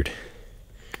is weird.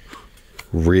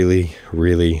 Really,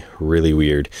 really, really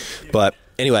weird. But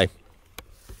anyway,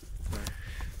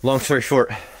 long story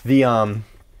short, there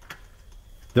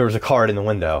was a card in the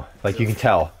window. Like you can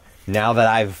tell. Now that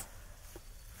I've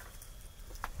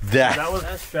That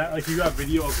was that, like you got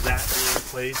video of that being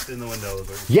placed in the window.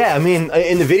 Yeah, I mean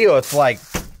in the video it's like,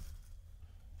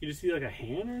 you just see like a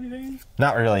hand or anything?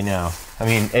 not really, no. I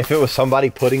mean, if it was somebody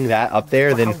putting that up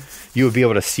there, then you would be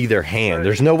able to see their hand.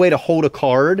 There's no way to hold a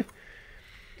card.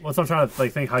 Well, so I'm trying to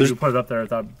like think how you put it up there. I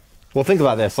thought. Well, think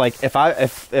about this. Like if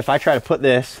I try to put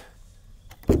this,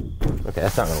 okay,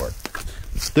 that's not gonna work.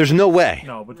 There's no way.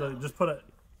 No, but just put it.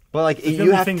 But like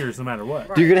you have fingers no matter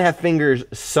what. You're gonna have fingers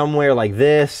somewhere like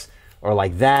this or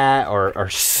like that or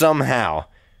somehow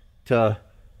to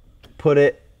put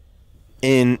it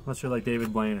in. Unless you're like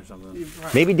David Blaine or something.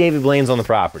 Maybe David Blaine's on the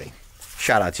property.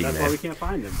 Shout out to you, man. That's why we can't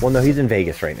find him. Well, no, he's in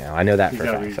Vegas right now. I know that for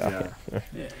a fact. So.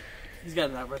 Yeah. He's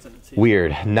got that residency.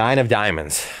 Weird. 9 of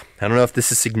diamonds. I don't know if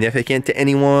this is significant to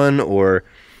anyone or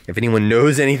if anyone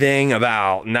knows anything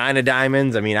about 9 of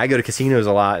diamonds. I mean, I go to casinos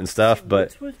a lot and stuff,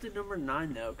 but... Which was the number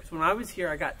 9, though? Because when I was here,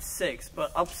 I got 6.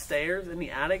 But upstairs in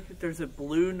the attic, there's a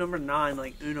blue number 9,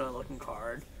 like Uno-looking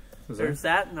card. There's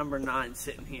that number 9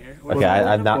 sitting here. Okay,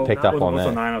 I've not picked up on that.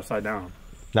 What's a 9 upside down?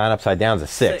 9 upside down is a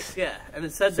 6. Yeah, and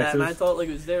it said that, and I thought like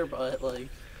it was there, but like...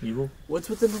 Evil? What's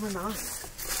with the number 9?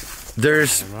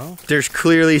 There's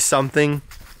clearly something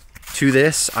to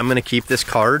this. I'm going to keep this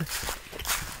card.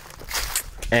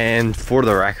 And for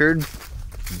the record,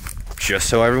 just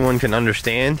so everyone can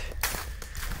understand,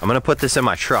 I'm going to put this in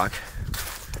my truck.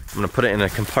 I'm going to put it in a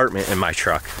compartment in my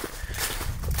truck.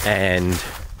 And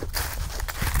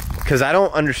because I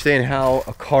don't understand how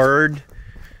a card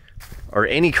or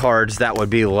any cards that would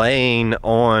be laying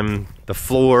on the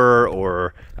floor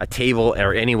or a table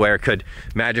or anywhere could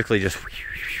magically just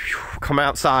come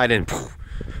outside and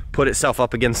put itself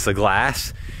up against the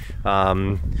glass.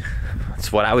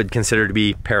 It's what I would consider to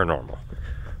be paranormal.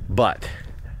 But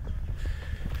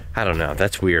I don't know,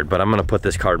 that's weird, but I'm gonna put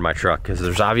this card in my truck because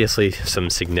there's obviously some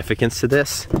significance to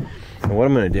this. And what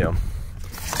I'm gonna do,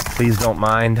 please don't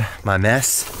mind my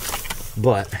mess,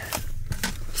 but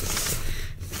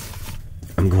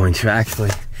I'm going to actually,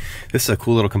 this is a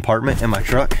cool little compartment in my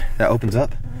truck that opens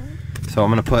up. So I'm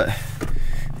gonna put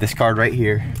this card right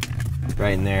here,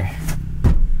 right in there.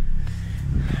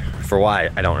 For why,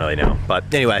 I don't really know.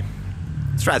 But anyway,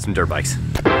 let's ride some dirt bikes.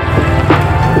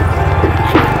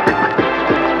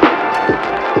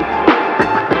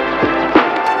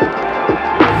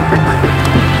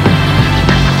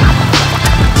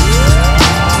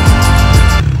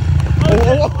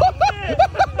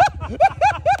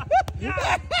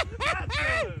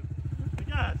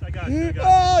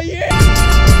 Oh yeah!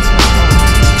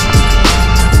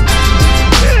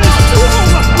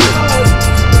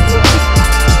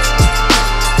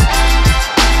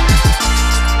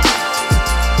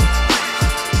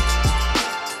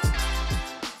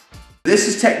 This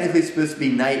is technically supposed to be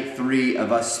night 3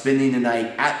 of us spending the night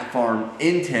at the farm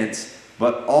in tents,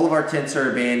 but all of our tents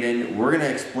are abandoned. We're gonna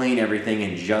explain everything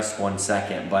in just 1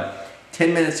 second, but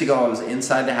 10 minutes ago I was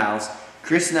inside the house.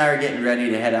 Chris and I are getting ready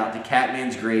to head out to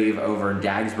Catman's Grave over in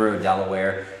Dagsboro,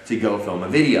 Delaware to go film a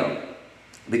video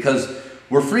because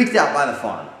we're freaked out by the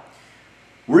farm.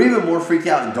 We're even more freaked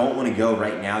out and don't want to go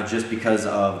right now just because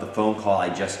of the phone call I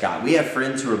just got. We have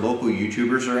friends who are local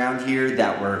YouTubers around here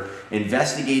that were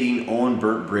investigating on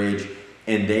Burnt Bridge,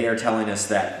 and they are telling us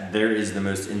that there is the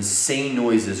most insane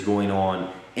noises going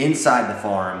on inside the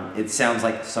farm. It sounds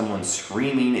like someone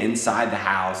screaming inside the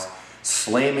house,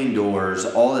 slamming doors,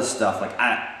 all this stuff. Like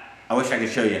I wish I could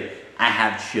show you. I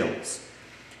have chills.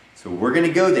 So we're gonna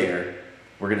go there.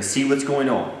 We're gonna see what's going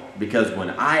on. Because when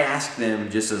I ask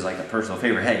them, just as like a personal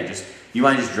favor, hey, you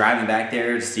mind just driving back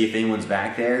there to see if anyone's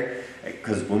back there?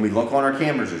 Because when we look on our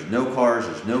cameras, there's no cars,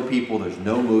 there's no people, there's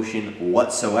no motion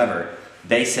whatsoever.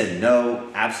 They said no,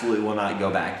 absolutely will not go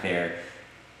back there.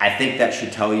 I think that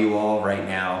should tell you all right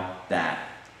now that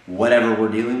whatever we're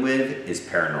dealing with is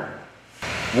paranormal.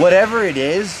 Whatever it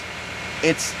is,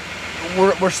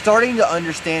 we're starting to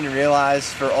understand and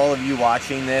realize, for all of you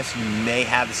watching this, you may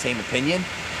have the same opinion,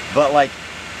 but like,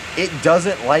 it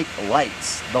doesn't like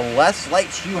lights. The less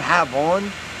lights you have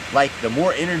on, like, the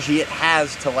more energy it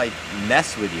has to like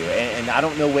mess with you. And I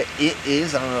don't know what it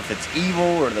is. I don't know if it's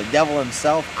evil or the devil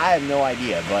himself. I have no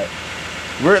idea, but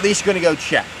we're at least gonna go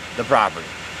check the property.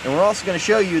 And we're also gonna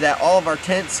show you that all of our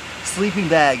tents, sleeping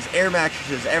bags, air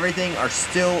mattresses, everything are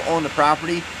still on the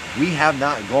property. We have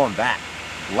not gone back.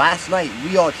 Last night,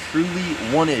 we all truly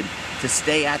wanted to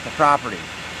stay at the property,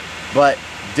 but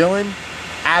Dylan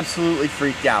absolutely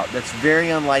freaked out. That's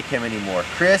very unlike him anymore.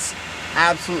 Chris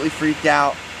absolutely freaked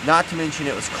out, not to mention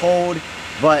it was cold,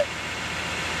 but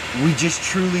we just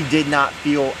truly did not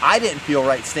feel, I didn't feel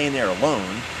right staying there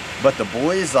alone, but the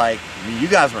boys, like, you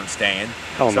guys weren't staying,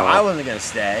 Hell so no. I wasn't gonna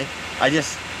stay.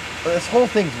 This whole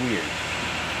thing's weird.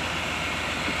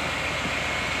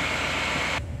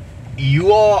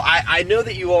 You all, I know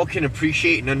that you all can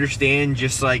appreciate and understand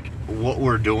just like what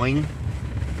we're doing,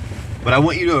 but I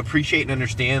want you to appreciate and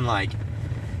understand like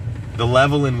the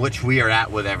level in which we are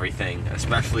at with everything,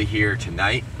 especially here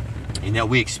tonight, and that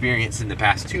we experienced in the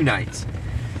past 2 nights.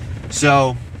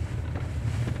 So,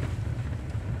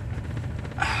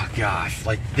 oh gosh,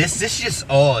 like this just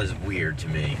all is weird to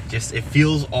me. Just, it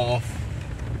feels off.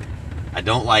 I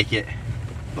don't like it,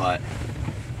 but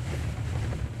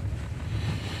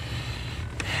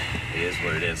it is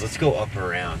what it is. Let's go up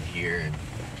around here. And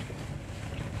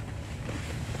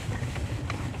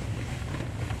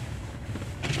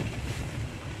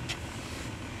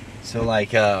so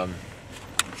like, you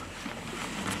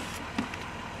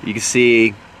can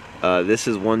see, this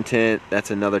is one tent,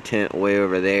 that's another tent way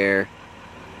over there,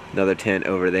 another tent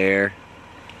over there,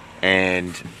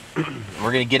 and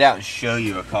we're gonna get out and show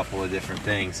you a couple of different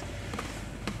things.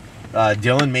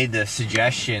 Dylan made the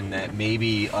suggestion that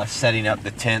maybe us setting up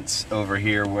the tents over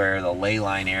here where the ley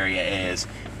line area is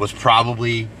was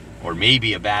probably, or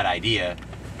maybe, a bad idea.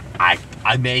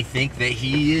 I may think that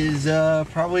he is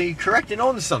probably correcting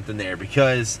on to something there,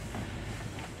 because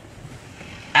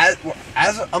as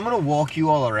I'm gonna walk you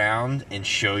all around and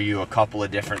show you a couple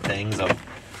of different things of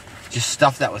just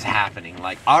stuff that was happening.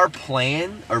 Like, our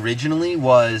plan originally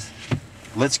was,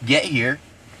 let's get here,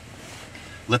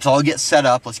 let's all get set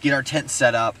up, let's get our tent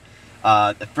set up.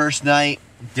 The first night,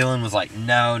 Dylan was like,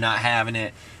 no, not having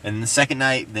it. And the second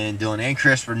night, then Dylan and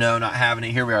Chris were, no, not having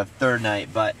it. Here we are the third night.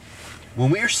 But when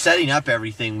we were setting up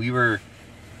everything, we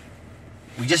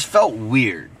just felt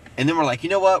weird. And then we're like, you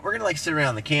know what, we're gonna like sit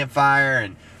around the campfire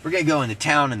and we're gonna go into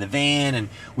town in the van, and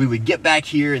we would get back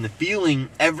here, and the feeling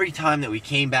every time that we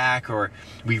came back or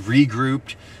we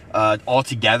regrouped all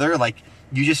together, like,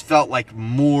 you just felt like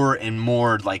more and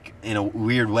more, like, in a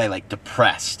weird way, like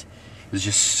depressed. It was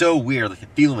just so weird, like the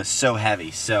feeling was so heavy.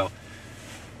 So,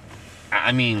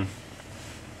 I mean,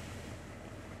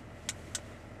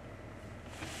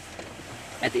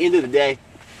 at the end of the day,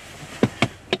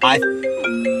 I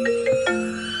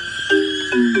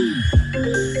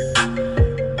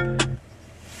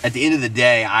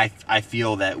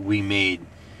feel that we made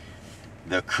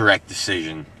the correct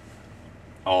decision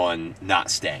on not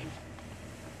staying.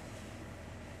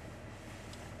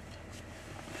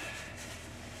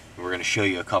 We're going to show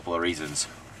you a couple of reasons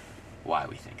why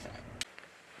we think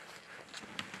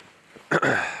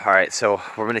that. Alright, so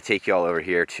we're going to take you all over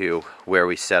here to where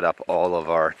we set up all of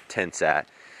our tents at.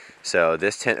 So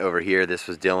this tent over here, this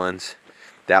was Dylan's.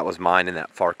 That was mine in that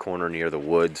far corner near the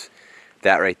woods.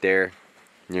 That right there,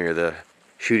 near the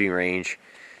shooting range,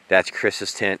 that's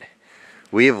Chris's tent.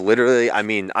 We have literally, I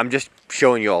mean, I'm just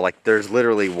showing you all, like, there's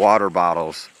literally water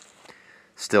bottles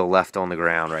still left on the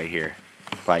ground right here.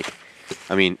 Like,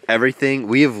 I mean, everything,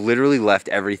 we have literally left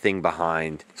everything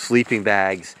behind. Sleeping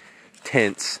bags,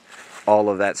 tents, all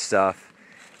of that stuff.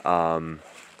 I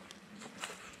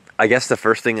guess the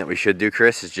first thing that we should do,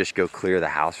 Chris, is just go clear the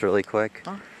house really quick.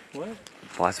 Huh? What?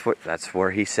 Well, that's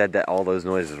where he said that all those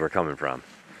noises were coming from.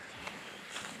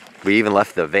 We even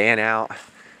left the van out.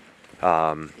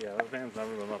 Yeah, that van's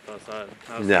never been left outside.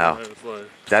 No,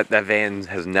 that van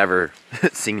has never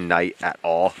seen night at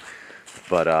all.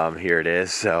 But here it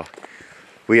is. So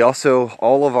we also,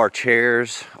 all of our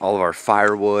chairs, all of our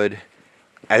firewood,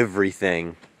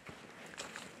 everything.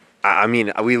 I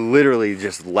mean, we literally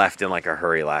just left in like a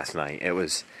hurry last night. It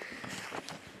was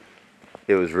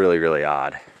really, really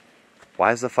odd.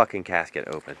 Why is the fucking casket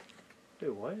open?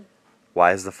 Dude, what?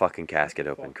 Why is the fucking casket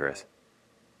open, Chris?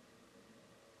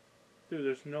 Dude,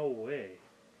 there's no way.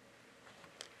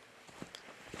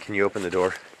 Can you open the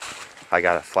door? I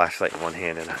got a flashlight in one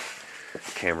hand and a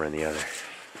camera in the other.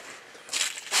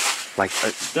 Like,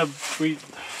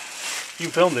 you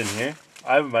filmed in here.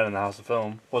 I haven't been in the house to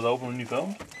film. Was it open when you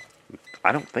filmed?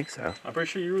 I don't think so. I'm pretty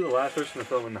sure you were the last person to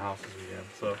film in the house this weekend.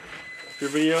 So, if your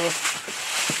video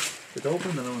is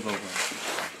open, then it was open.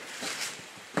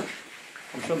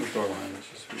 I'm shutting the door line. Let's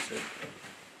just reset.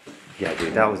 Yeah,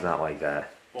 dude, that was not like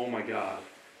that. Oh my god.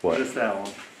 What? Just that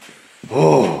one.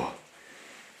 Oh,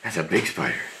 that's a big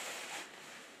spider.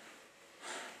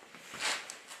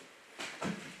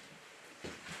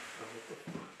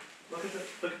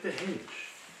 Look at the hinge.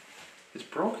 It's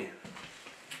broken.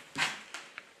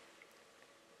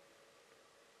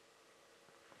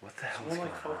 What the hell is going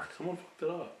on? Someone fucked it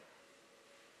up.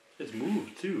 It's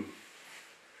moved too.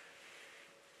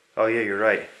 Oh yeah, you're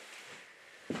right.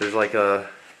 There's like a,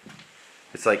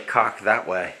 it's like cocked that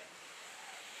way.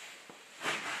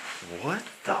 What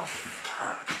the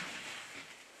fuck?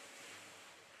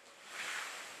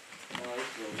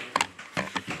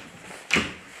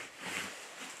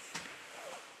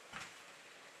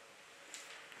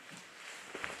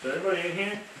 Is anybody in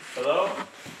here? Hello?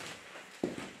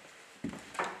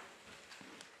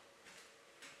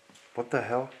 What the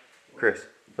hell? Chris,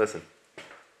 listen.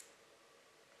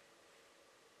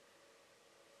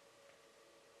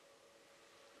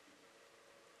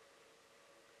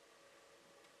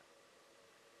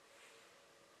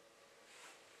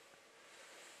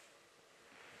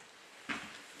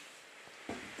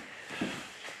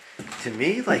 To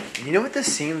me, like, you know what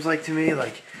this seems like to me?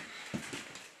 Like,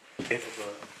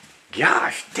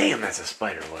 gosh, damn, that's a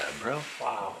spider web, bro.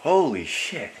 Wow. Holy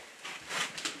shit.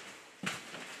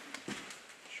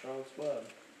 Charlotte's Web.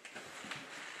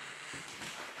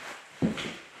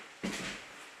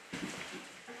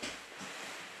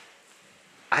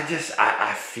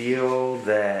 I feel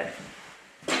that,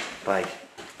 like,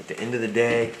 at the end of the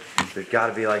day, there's got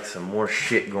to be like some more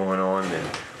shit going on than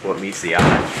what meets the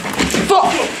eye. Fuck!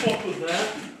 What the fuck was that?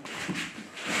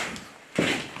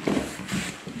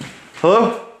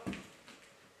 Hello?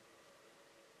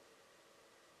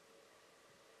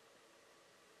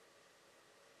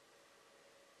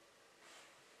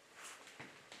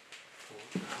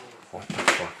 What the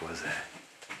fuck was that?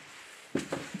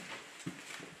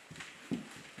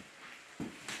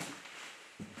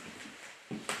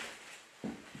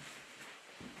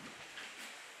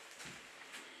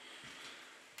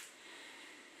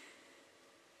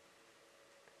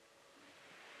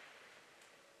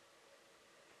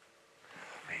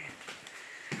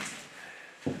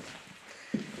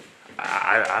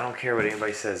 I don't care what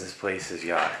anybody says, this place has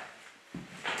got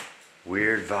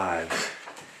weird vibes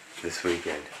this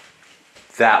weekend.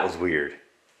 That was weird.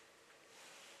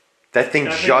 That thing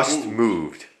just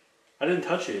moved. I didn't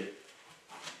touch it.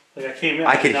 Like I came in.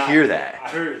 I could hear that. I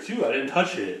heard it too. I didn't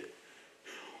touch it.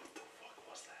 What the fuck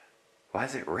was that? Why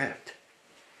is it ripped?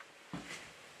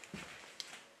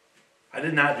 I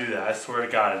did not do that. I swear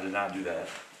to God, I did not do that.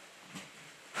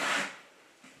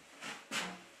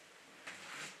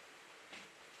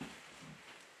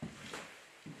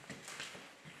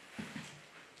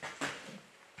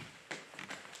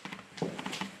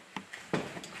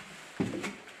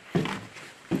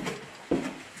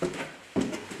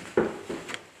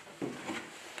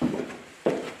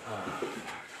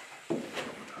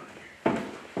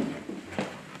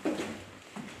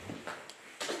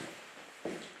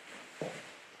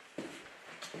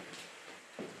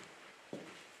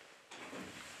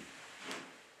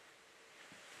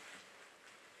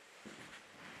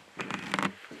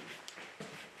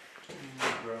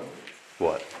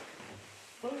 What?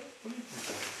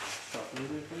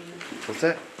 What's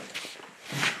that?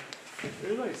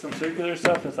 There's like some circular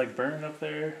stuff that's like burned up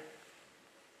there.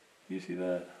 You see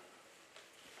that?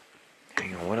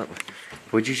 Hang on,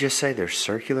 what'd you just say? There's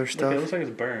circular stuff? Look, it looks like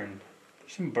it's burned.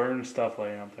 There's some burned stuff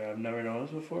laying up there. I've never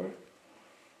noticed before.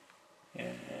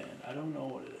 And I don't know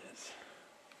what it is.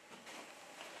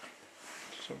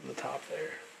 Just over the top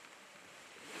there.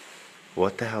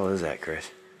 What the hell is that, Chris?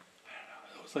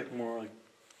 It looks like more like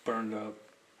burned up.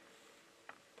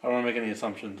 I don't want to make any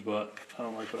assumptions, but I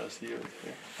don't like what I see right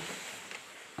there.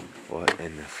 What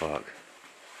in the fuck?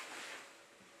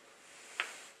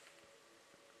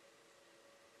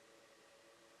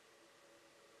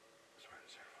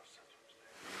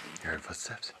 You heard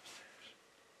footsteps?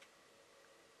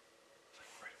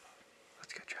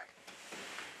 Let's go check.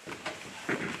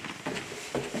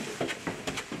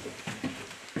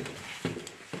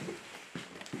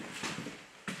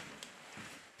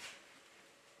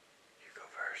 You go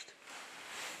first.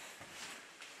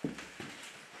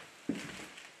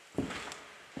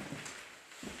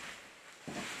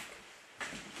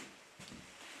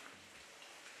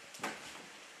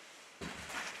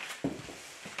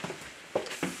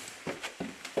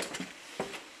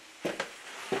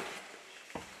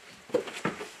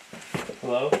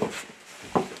 Hello?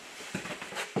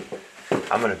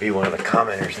 I'm gonna be one of the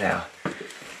commenters now.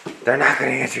 They're not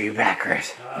gonna answer you back,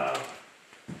 Chris. I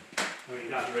mean,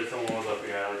 God forbid someone was up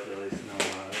here, I like to at least know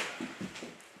about it.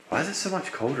 Why is it so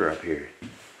much colder up here?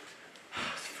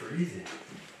 It's freezing.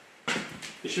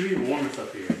 It should be warmest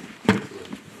up here.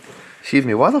 Excuse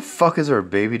me, why the fuck is there a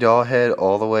baby doll head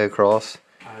all the way across?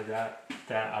 That,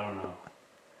 I don't know.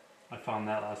 I found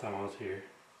that last time I was here.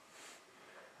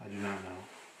 I do not know.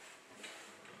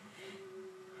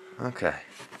 Okay.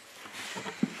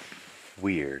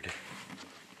 Weird.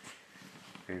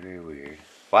 Very, very weird.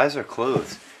 Why is there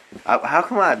clothes? How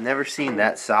come I've never seen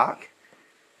that sock?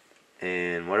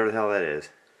 And whatever the hell that is.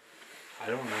 I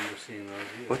don't remember seeing those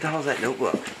either. What the hell is that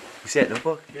notebook? You see that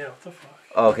notebook? Yeah, what the fuck?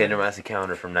 Oh, okay, never mind. That's a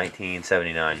calendar from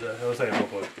 1979. It looks like a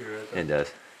notebook. You're right there. It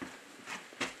does.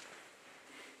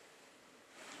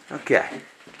 Okay.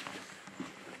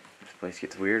 This place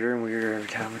gets weirder and weirder every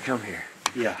time we come here.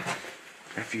 Yeah.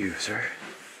 F you, sir.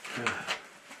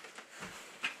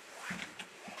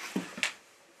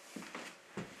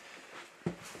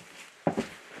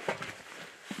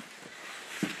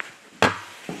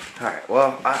 Alright,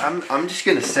 well, I'm just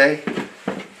gonna say,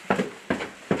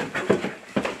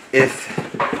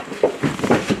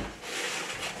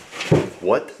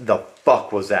 what the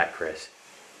fuck was that, Chris?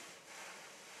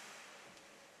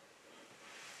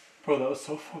 Bro, that was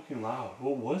so fucking loud.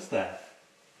 What was that?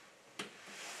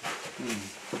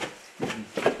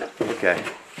 Okay.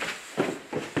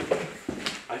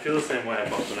 I feel the same way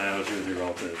about when I was with your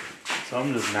relative.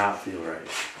 Something does not feel right.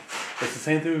 It's the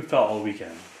same thing we felt all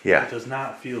weekend. Yeah. It does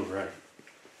not feel right.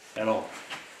 At all.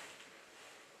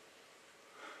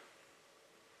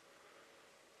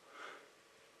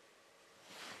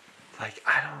 Like,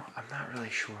 I'm not really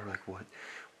sure, like,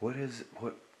 what is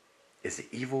it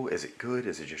evil? Is it good?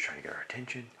 Is it just trying to get our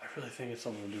attention? I really think it's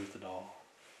something to do with the doll.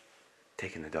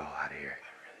 Taking the doll out of here.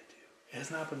 I really do. It has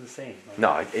not been the same. Like,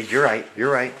 No, you're right.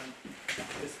 You're right.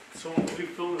 So we've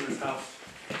filmed in this house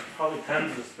probably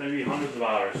tens, maybe hundreds of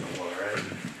hours somewhere, right?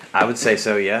 I would say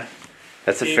so, yeah.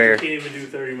 That's a You fair... can't even do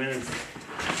 30 minutes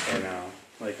right now.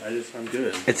 Like, I'm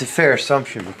good. It's a fair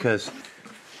assumption because...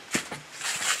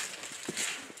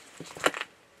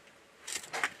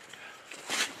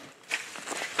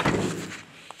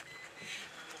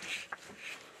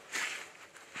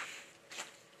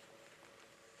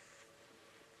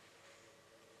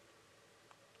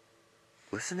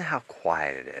 Listen to how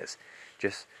quiet it is.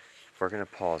 We're going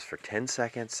to pause for 10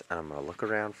 seconds and I'm going to look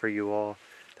around for you all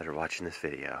that are watching this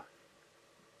video.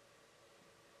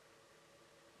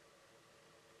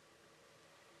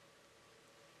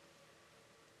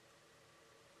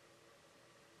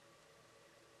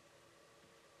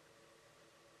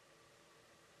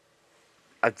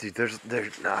 Dude,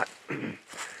 there's not...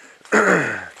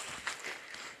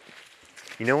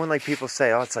 You know when like people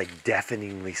say, oh, it's like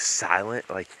deafeningly silent?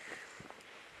 Like,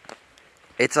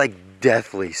 it's like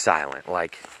deathly silent.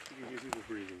 Like,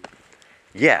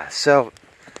 yeah, so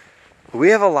we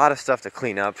have a lot of stuff to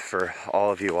clean up for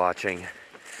all of you watching.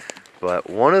 But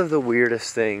one of the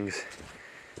weirdest things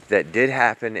that did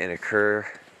happen and occur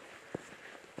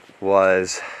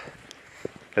was...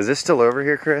 Is this still over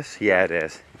here, Chris? Yeah, it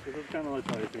is. This is kind of like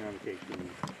the icing on the cake for me.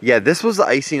 Yeah, this was the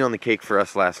icing on the cake for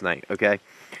us last night, okay?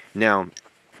 Now,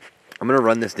 I'm going to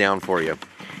run this down for you.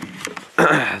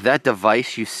 That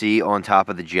device you see on top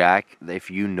of the jack,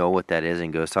 if you know what that is in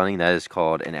ghost hunting, that is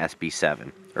called an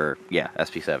SB7. Or, yeah,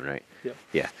 SB7, right? Yep.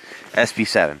 Yeah,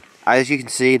 SB7. As you can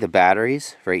see, the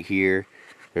batteries right here.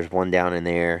 There's one down in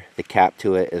there. The cap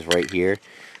to it is right here.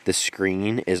 The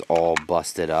screen is all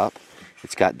busted up.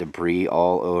 It's got debris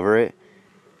all over it.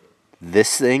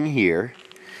 This thing here,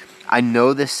 I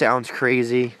know this sounds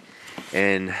crazy,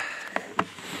 and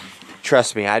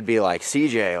trust me, I'd be like,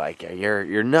 CJ, like,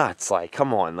 you're nuts. Like,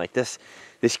 come on, like this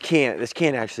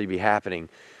can't actually be happening.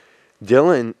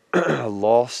 Dylan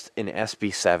lost an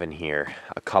SB7 here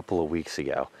a couple of weeks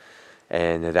ago,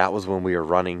 and that was when we were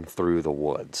running through the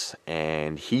woods,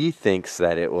 and he thinks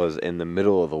that it was in the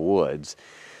middle of the woods.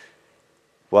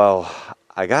 Well,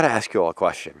 I gotta ask you all a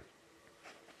question.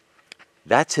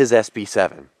 That's his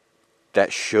SB7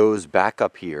 that shows back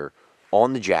up here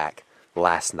on the jack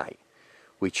last night.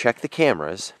 We checked the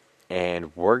cameras,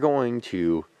 and we're going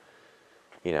to,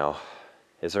 you know,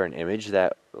 is there an image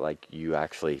that, like, you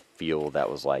actually feel that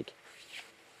was, like...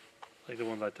 Like the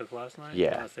ones I took last night?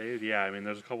 Yeah. I saved? Yeah, I mean,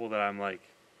 there's a couple that I'm like,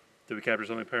 did we capture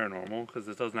something paranormal? Because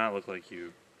this does not look like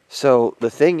you. So,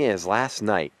 the thing is, last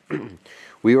night,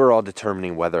 we were all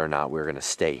determining whether or not we were going to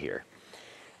stay here.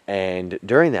 And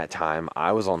during that time,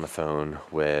 I was on the phone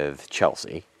with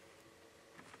Chelsea.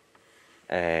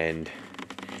 And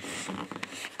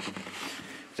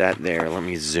that there. Let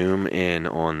me zoom in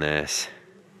on this.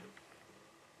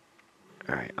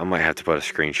 All right, I might have to put a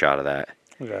screenshot of that.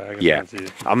 Okay, Yeah,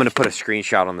 I'm going to put a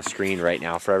screenshot on the screen right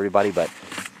now for everybody, but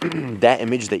that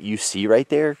image that you see right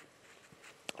there,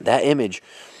 that image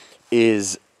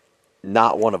is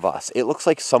not one of us. It looks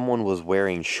like someone was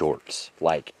wearing shorts,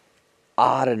 like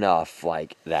odd enough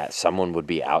like that someone would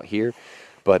be out here.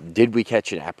 But did we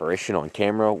catch an apparition on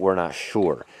camera? We're not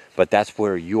sure, but that's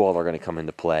where you all are going to come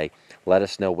into play. Let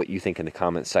us know what you think in the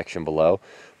comment section below.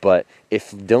 But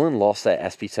if Dylan lost that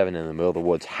SP7 in the middle of the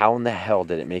woods, how in the hell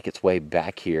did it make its way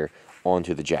back here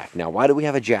onto the jack? Now, why do we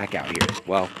have a jack out here?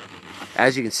 Well,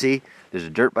 as you can see, there's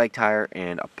a dirt bike tire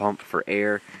and a pump for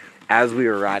air. As we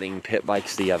were riding pit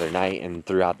bikes the other night and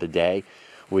throughout the day,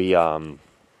 we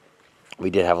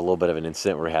did have a little bit of an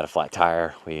incident where we had a flat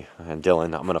tire. And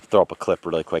Dylan, I'm going to throw up a clip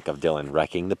really quick of Dylan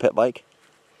wrecking the pit bike.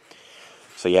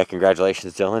 So yeah,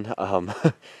 congratulations, Dylan.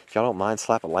 If y'all don't mind,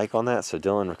 slap a like on that so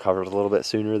Dylan recovers a little bit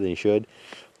sooner than he should.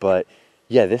 But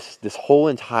yeah, this whole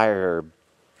entire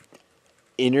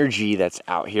energy that's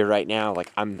out here right now,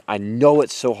 like I know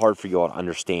it's so hard for you all to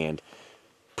understand.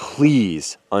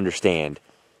 Please understand,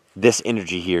 this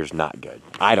energy here is not good.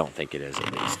 I don't think it is,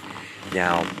 at least.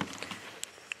 Now,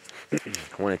 I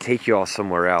want to take you all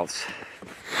somewhere else.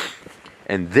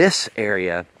 And this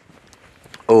area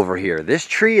over here, this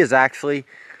tree is actually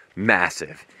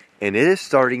massive, and it is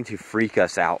starting to freak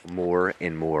us out more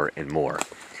and more and more.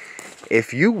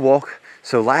 If you walk,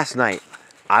 so last night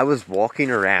I was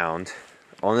walking around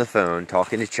on the phone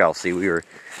talking to Chelsea. We were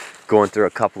going through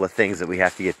a couple of things that we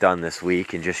have to get done this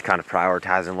week and just kind of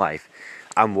prioritizing life.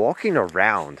 I'm walking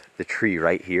around the tree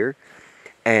right here,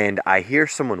 and I hear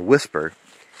someone whisper,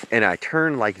 and I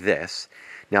turn like this.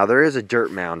 Now, there is a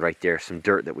dirt mound right there, some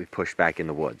dirt that we pushed back in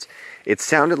the woods. It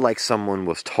sounded like someone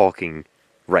was talking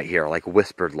right here, like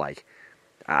whispered like.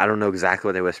 I don't know exactly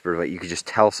what they whispered, but you could just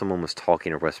tell someone was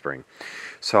talking or whispering.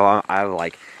 So I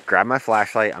like grab my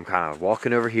flashlight. I'm kind of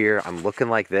walking over here. I'm looking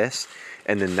like this.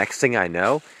 And the next thing I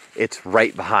know, it's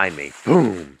right behind me.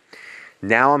 Boom.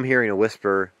 Now I'm hearing a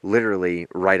whisper literally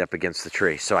right up against the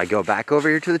tree. So I go back over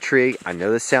here to the tree. I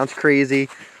know this sounds crazy.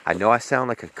 I know I sound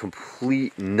like a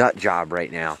complete nut job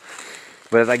right now.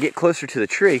 But as I get closer to the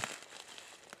tree,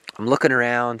 I'm looking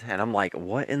around and I'm like,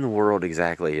 what in the world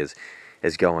exactly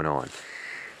is going on?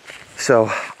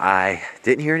 So I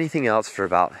didn't hear anything else for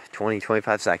about 20,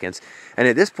 25 seconds. And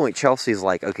at this point, Chelsea's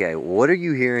like, okay, what are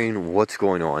you hearing? What's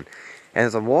going on? And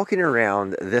as I'm walking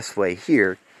around this way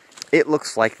here, it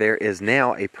looks like there is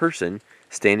now a person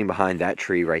standing behind that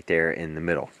tree right there in the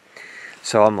middle.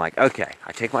 So I'm like, okay,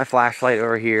 I take my flashlight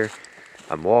over here.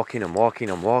 I'm walking.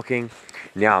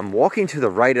 Now I'm walking to the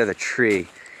right of the tree.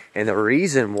 And the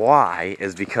reason why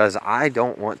is because I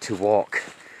don't want to walk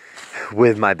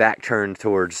with my back turned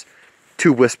towards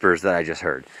two whispers that I just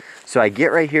heard. So I get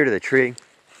right here to the tree.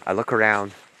 I look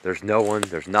around. There's no one.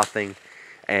 There's nothing.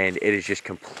 And it is just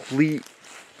complete,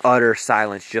 utter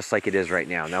silence, just like it is right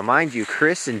now. Now, mind you,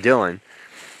 Chris and Dylan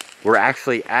were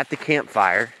actually at the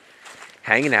campfire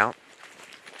hanging out.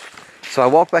 So I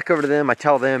walk back over to them, I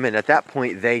tell them, and at that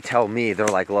point they tell me, they're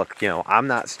like, look, you know, I'm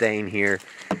not staying here.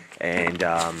 And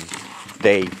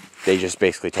they just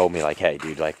basically told me like, hey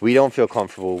dude, like we don't feel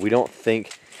comfortable. We don't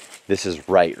think this is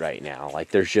right now.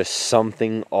 Like there's just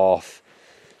something off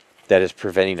that is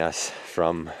preventing us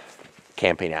from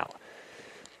camping out.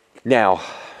 Now,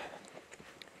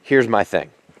 here's my thing.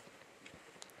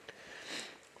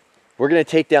 We're going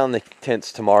to take down the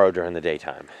tents tomorrow during the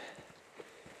daytime.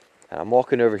 And I'm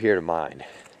walking over here to mine.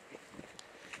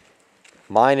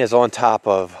 Mine is on top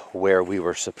of where we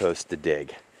were supposed to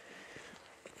dig.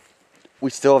 We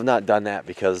still have not done that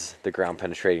because the ground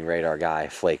penetrating radar guy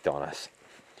flaked on us.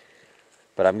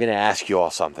 But I'm going to ask you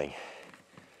all something.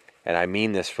 And I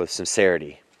mean this with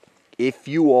sincerity. If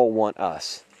you all want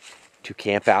us to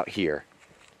camp out here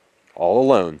all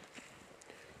alone,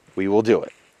 we will do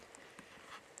it.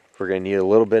 We're going to need a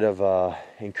little bit of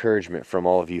encouragement from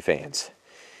all of you fans.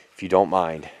 If you don't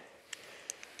mind,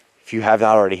 if you have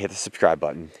not already hit the subscribe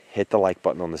button, hit the like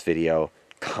button on this video,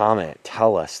 comment,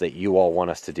 tell us that you all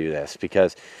want us to do this,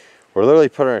 because we're literally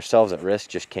putting ourselves at risk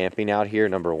just camping out here,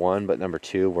 number one, but number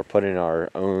two, we're putting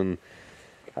our own,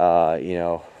 you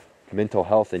know, mental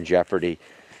health in jeopardy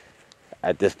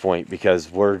at this point,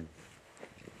 because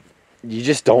you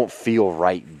just don't feel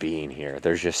right being here.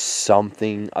 There's just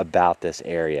something about this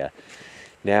area.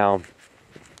 Now,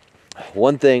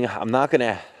 one thing, I'm not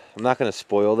gonna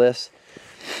spoil this,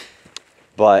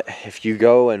 but if you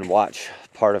go and watch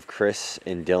part of Chris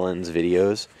and Dylan's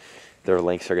videos, their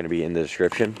links are going to be in the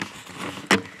description.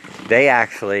 They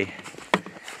actually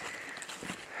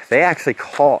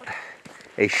caught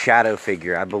a shadow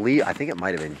figure. I think it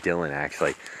might have been Dylan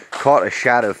actually. Caught a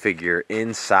shadow figure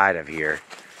inside of here.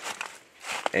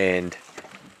 And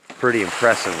pretty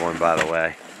impressive one, by the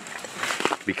way.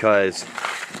 Because what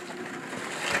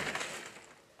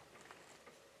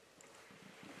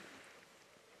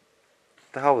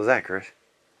the hell was that, Chris?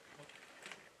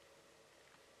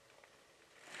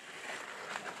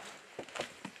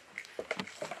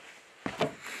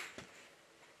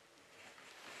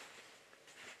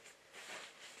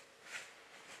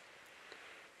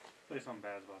 Something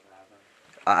bad's about to happen.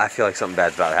 I feel like something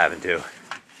bad's about to happen too.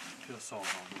 Feels so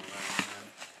uncomfortable right now, man.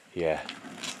 Yeah.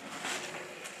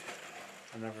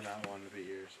 I've never not wanted to be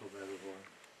here so bad before.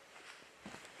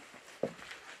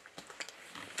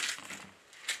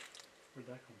 Where'd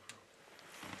that come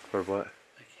from? Or what?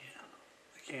 The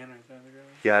can right there on the ground.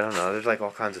 Yeah, I don't know. There's like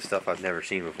all kinds of stuff I've never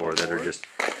seen before that are just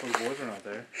Those boards are not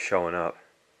there. showing up.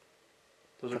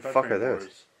 Those The are fuck bed are those?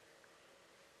 boards.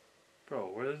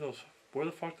 Bro, where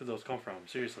the fuck did those come from?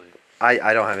 Seriously.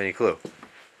 I don't have any clue.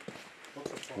 What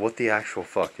the fuck? What the actual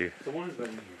fuck, dude? The one has been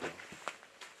in here,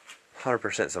 bro.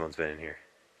 100% someone's been in here.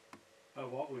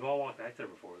 We've all walked back there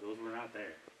before. Those were not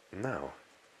there. No.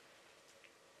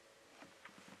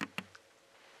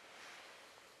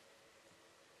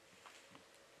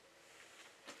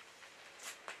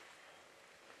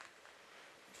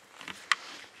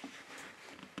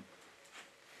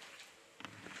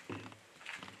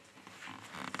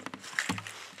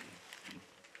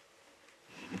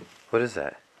 What is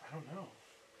that? I don't know.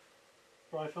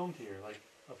 Bro, I filmed here like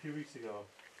a few weeks ago.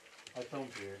 I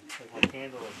filmed here. Like my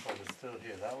candle and stuff is still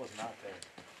here. That was not there.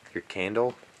 Your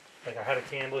candle? Like I had a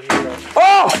candle here.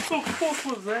 Oh! What the fuck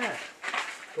was that?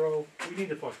 Bro, we need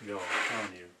to fucking go. I'm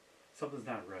telling you. Something's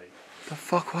not right. The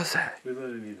fuck was that? We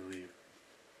literally need to leave.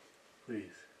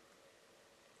 Please.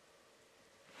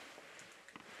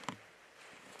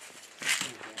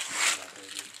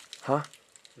 Huh?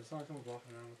 There's not someone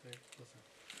walking around with there. Listen.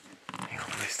 Hang on,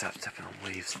 let me stop stepping on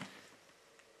leaves.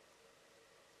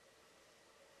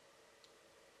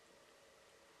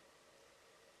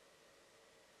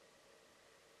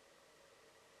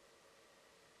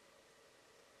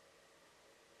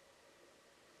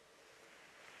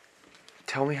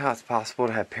 Tell me how it's possible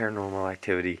to have paranormal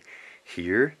activity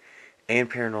here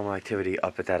and paranormal activity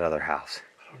up at that other house.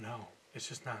 I don't know. It's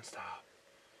just nonstop.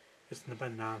 It's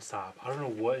been nonstop. I don't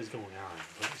know what is going on,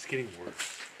 but it's getting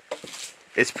worse.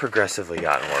 It's progressively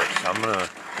gotten worse. I'm gonna...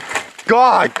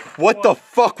 God! What the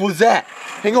fuck was that?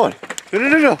 Hang on.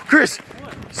 No, Chris!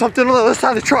 What? Something on the other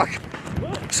side of the truck.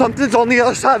 What? Something's on the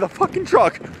other side of the fucking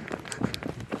truck.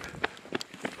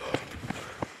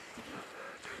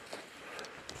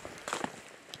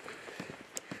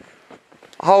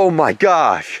 Oh my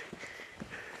gosh.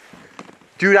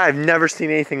 Dude, I've never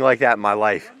seen anything like that in my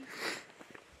life.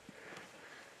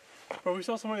 Bro, we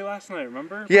saw somebody last night,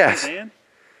 remember? Yes. Behind the van?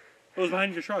 It was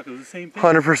behind your truck. It was the same thing.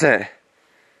 100%. There's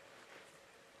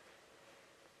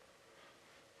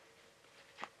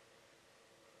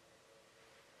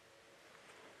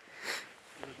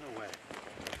no way.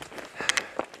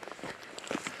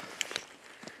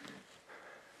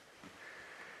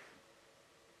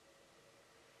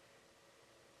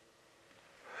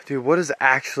 Dude, what is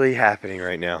actually happening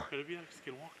right now? Could it be like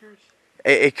skinwalkers?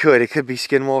 It could. It could be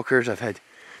skinwalkers. I've had...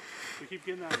 We keep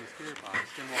getting that in the spirit box.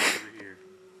 Skinwalkers over here.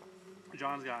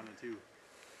 John's gotten it too.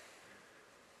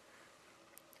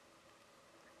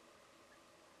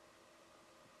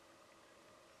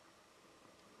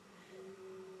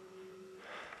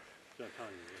 I'm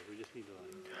telling you, we just need to like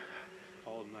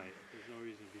call it a night. There's no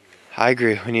reason to be here. I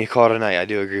agree. We need to call it a night. I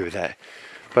do agree with that.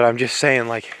 But I'm just saying,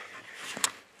 like...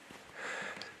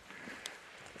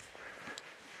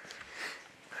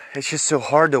 It's just so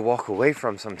hard to walk away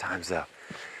from sometimes, though.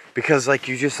 Because, like,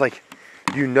 you just, like...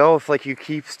 You know if, like, you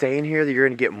keep staying here that you're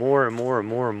going to get more and more and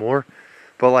more and more.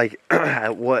 But, like,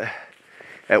 at what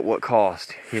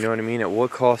cost? You know what I mean? At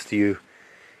what cost do you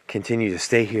continue to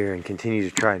stay here and continue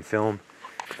to try and film,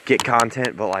 get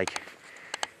content? But, like,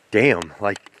 damn.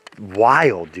 Like,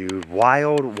 wild, dude.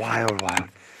 Wild.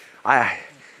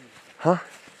 Huh?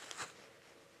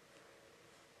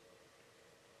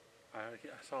 I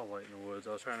saw a light in the woods.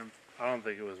 I don't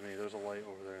think it was me. There was a light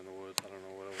over there in the woods. I don't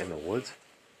know what it was. In the woods?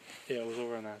 Yeah, it was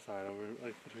over on that side, over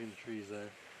like between the trees there.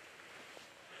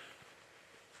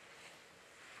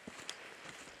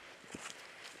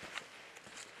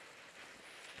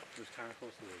 It was kind of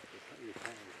close to your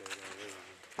tent.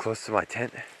 Close to my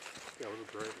tent? Yeah, it was a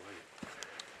bright light.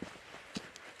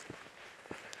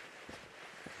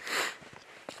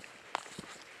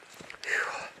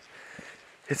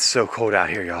 It's so cold out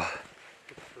here, y'all.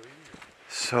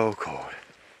 So cold.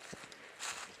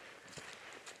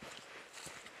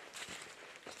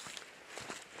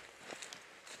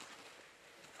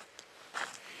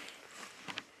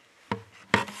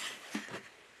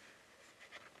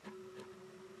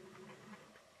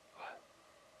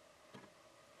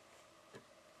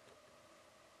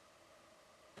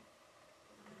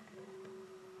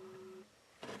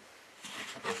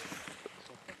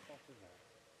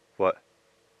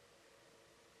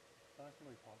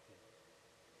 somebody talking?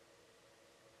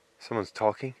 Someone's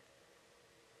talking?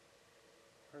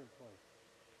 Heard a voice.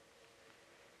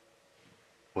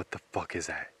 What the fuck is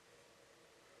that?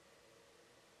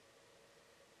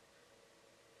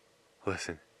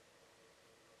 Listen.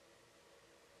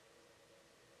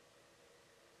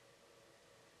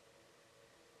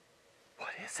 What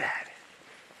is that?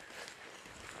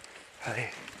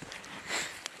 Hey.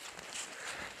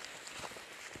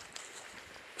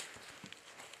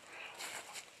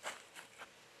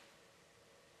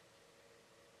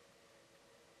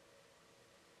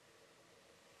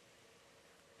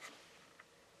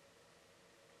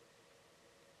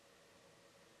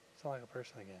 Sound like a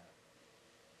person again.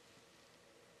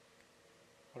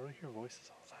 Why do we hear voices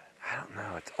all the time? I don't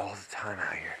know. It's all the time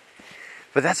out here.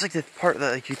 But that's like the part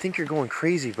that like you think you're going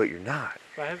crazy, but you're not.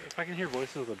 If I can hear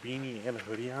voices with a beanie and a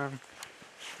hoodie on,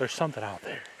 there's something out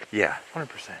there. Yeah.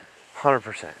 100%.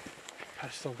 100%. I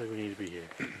just don't think we need to be here.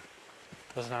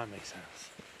 Does not make sense.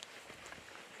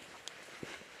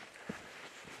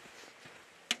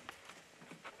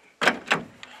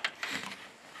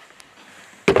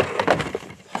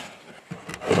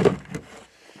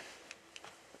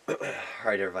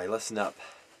 Alright everybody, listen up.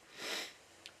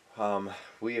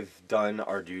 We have done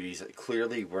our duties.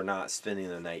 Clearly we're not spending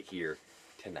the night here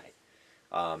tonight.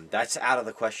 That's out of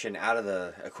the question, out of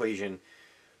the equation.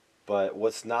 But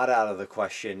what's not out of the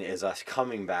question is us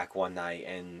coming back one night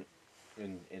and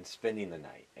spending the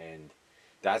night. And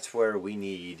that's where we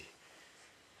need...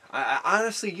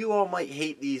 honestly, you all might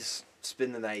hate these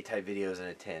spend the night type videos in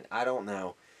a tent. I don't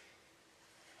know.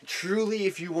 Truly,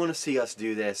 if you want to see us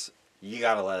do this, you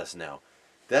gotta let us know.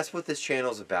 That's what this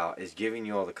channel is about, is giving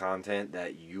you all the content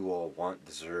that you all want,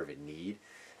 deserve, and need.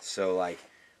 So, like,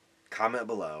 comment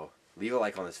below, leave a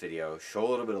like on this video, show a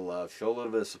little bit of love, show a little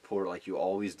bit of support like you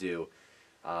always do.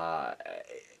 And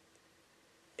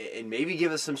maybe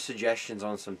give us some suggestions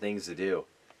on some things to do.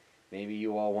 Maybe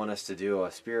you all want us to do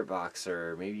a spirit box,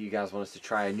 or maybe you guys want us to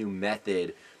try a new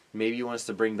method. Maybe you want us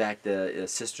to bring back the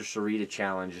Sister Sarita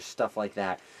challenge, or stuff like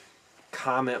that.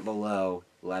 Comment below.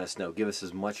 Let us know. Give us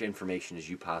as much information as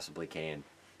you possibly can.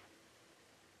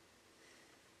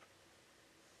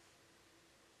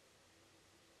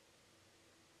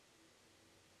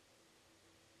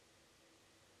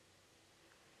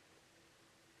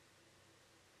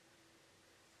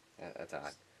 That's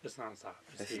odd. It's nonstop.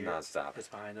 This is nonstop. It's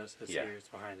behind us. It's Yeah. here. It's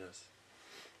behind us.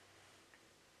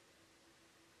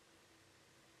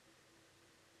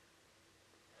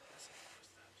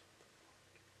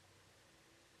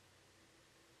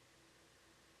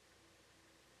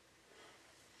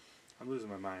 I'm losing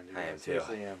my mind, dude. I am too.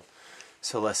 Seriously am.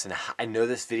 So listen, I know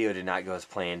this video did not go as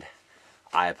planned.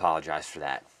 I apologize for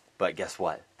that. But guess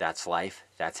what? That's life.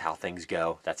 That's how things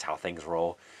go. That's how things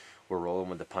roll. We're rolling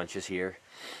with the punches here.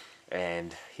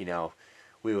 And, you know,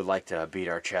 we would like to beat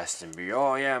our chests and be,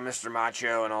 oh yeah, Mr.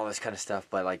 Macho and all this kind of stuff.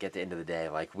 But, like, at the end of the day,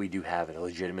 like, we do have a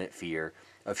legitimate fear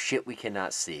of shit we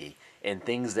cannot see and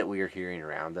things that we are hearing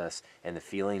around us and the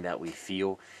feeling that we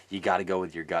feel. You got to go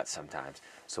with your gut sometimes.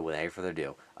 So without further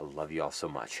ado, I love you all so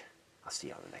much. I'll see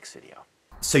you on the next video.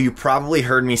 So you probably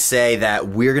heard me say that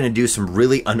we're going to do some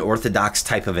really unorthodox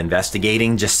type of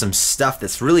investigating, just some stuff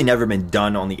that's really never been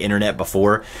done on the internet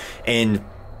before, and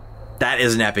that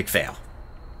is an epic fail.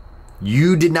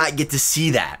 You did not get to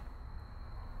see that.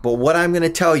 But what I'm going to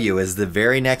tell you is the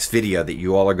very next video that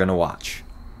you all are going to watch,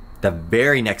 the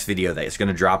very next video that is going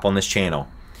to drop on this channel,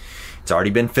 it's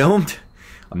already been filmed.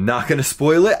 I'm not going to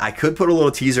spoil it. I could put a little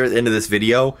teaser at the end of this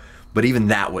video, but even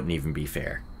that wouldn't even be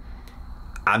fair.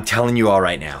 I'm telling you all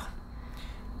right now,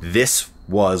 this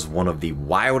was one of the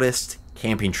wildest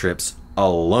camping trips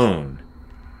alone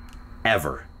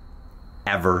ever.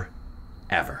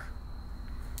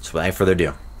 So without further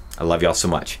ado, I love y'all so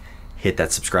much. Hit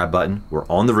that subscribe button. We're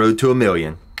on the road to 1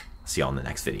 million. See y'all in the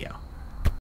next video.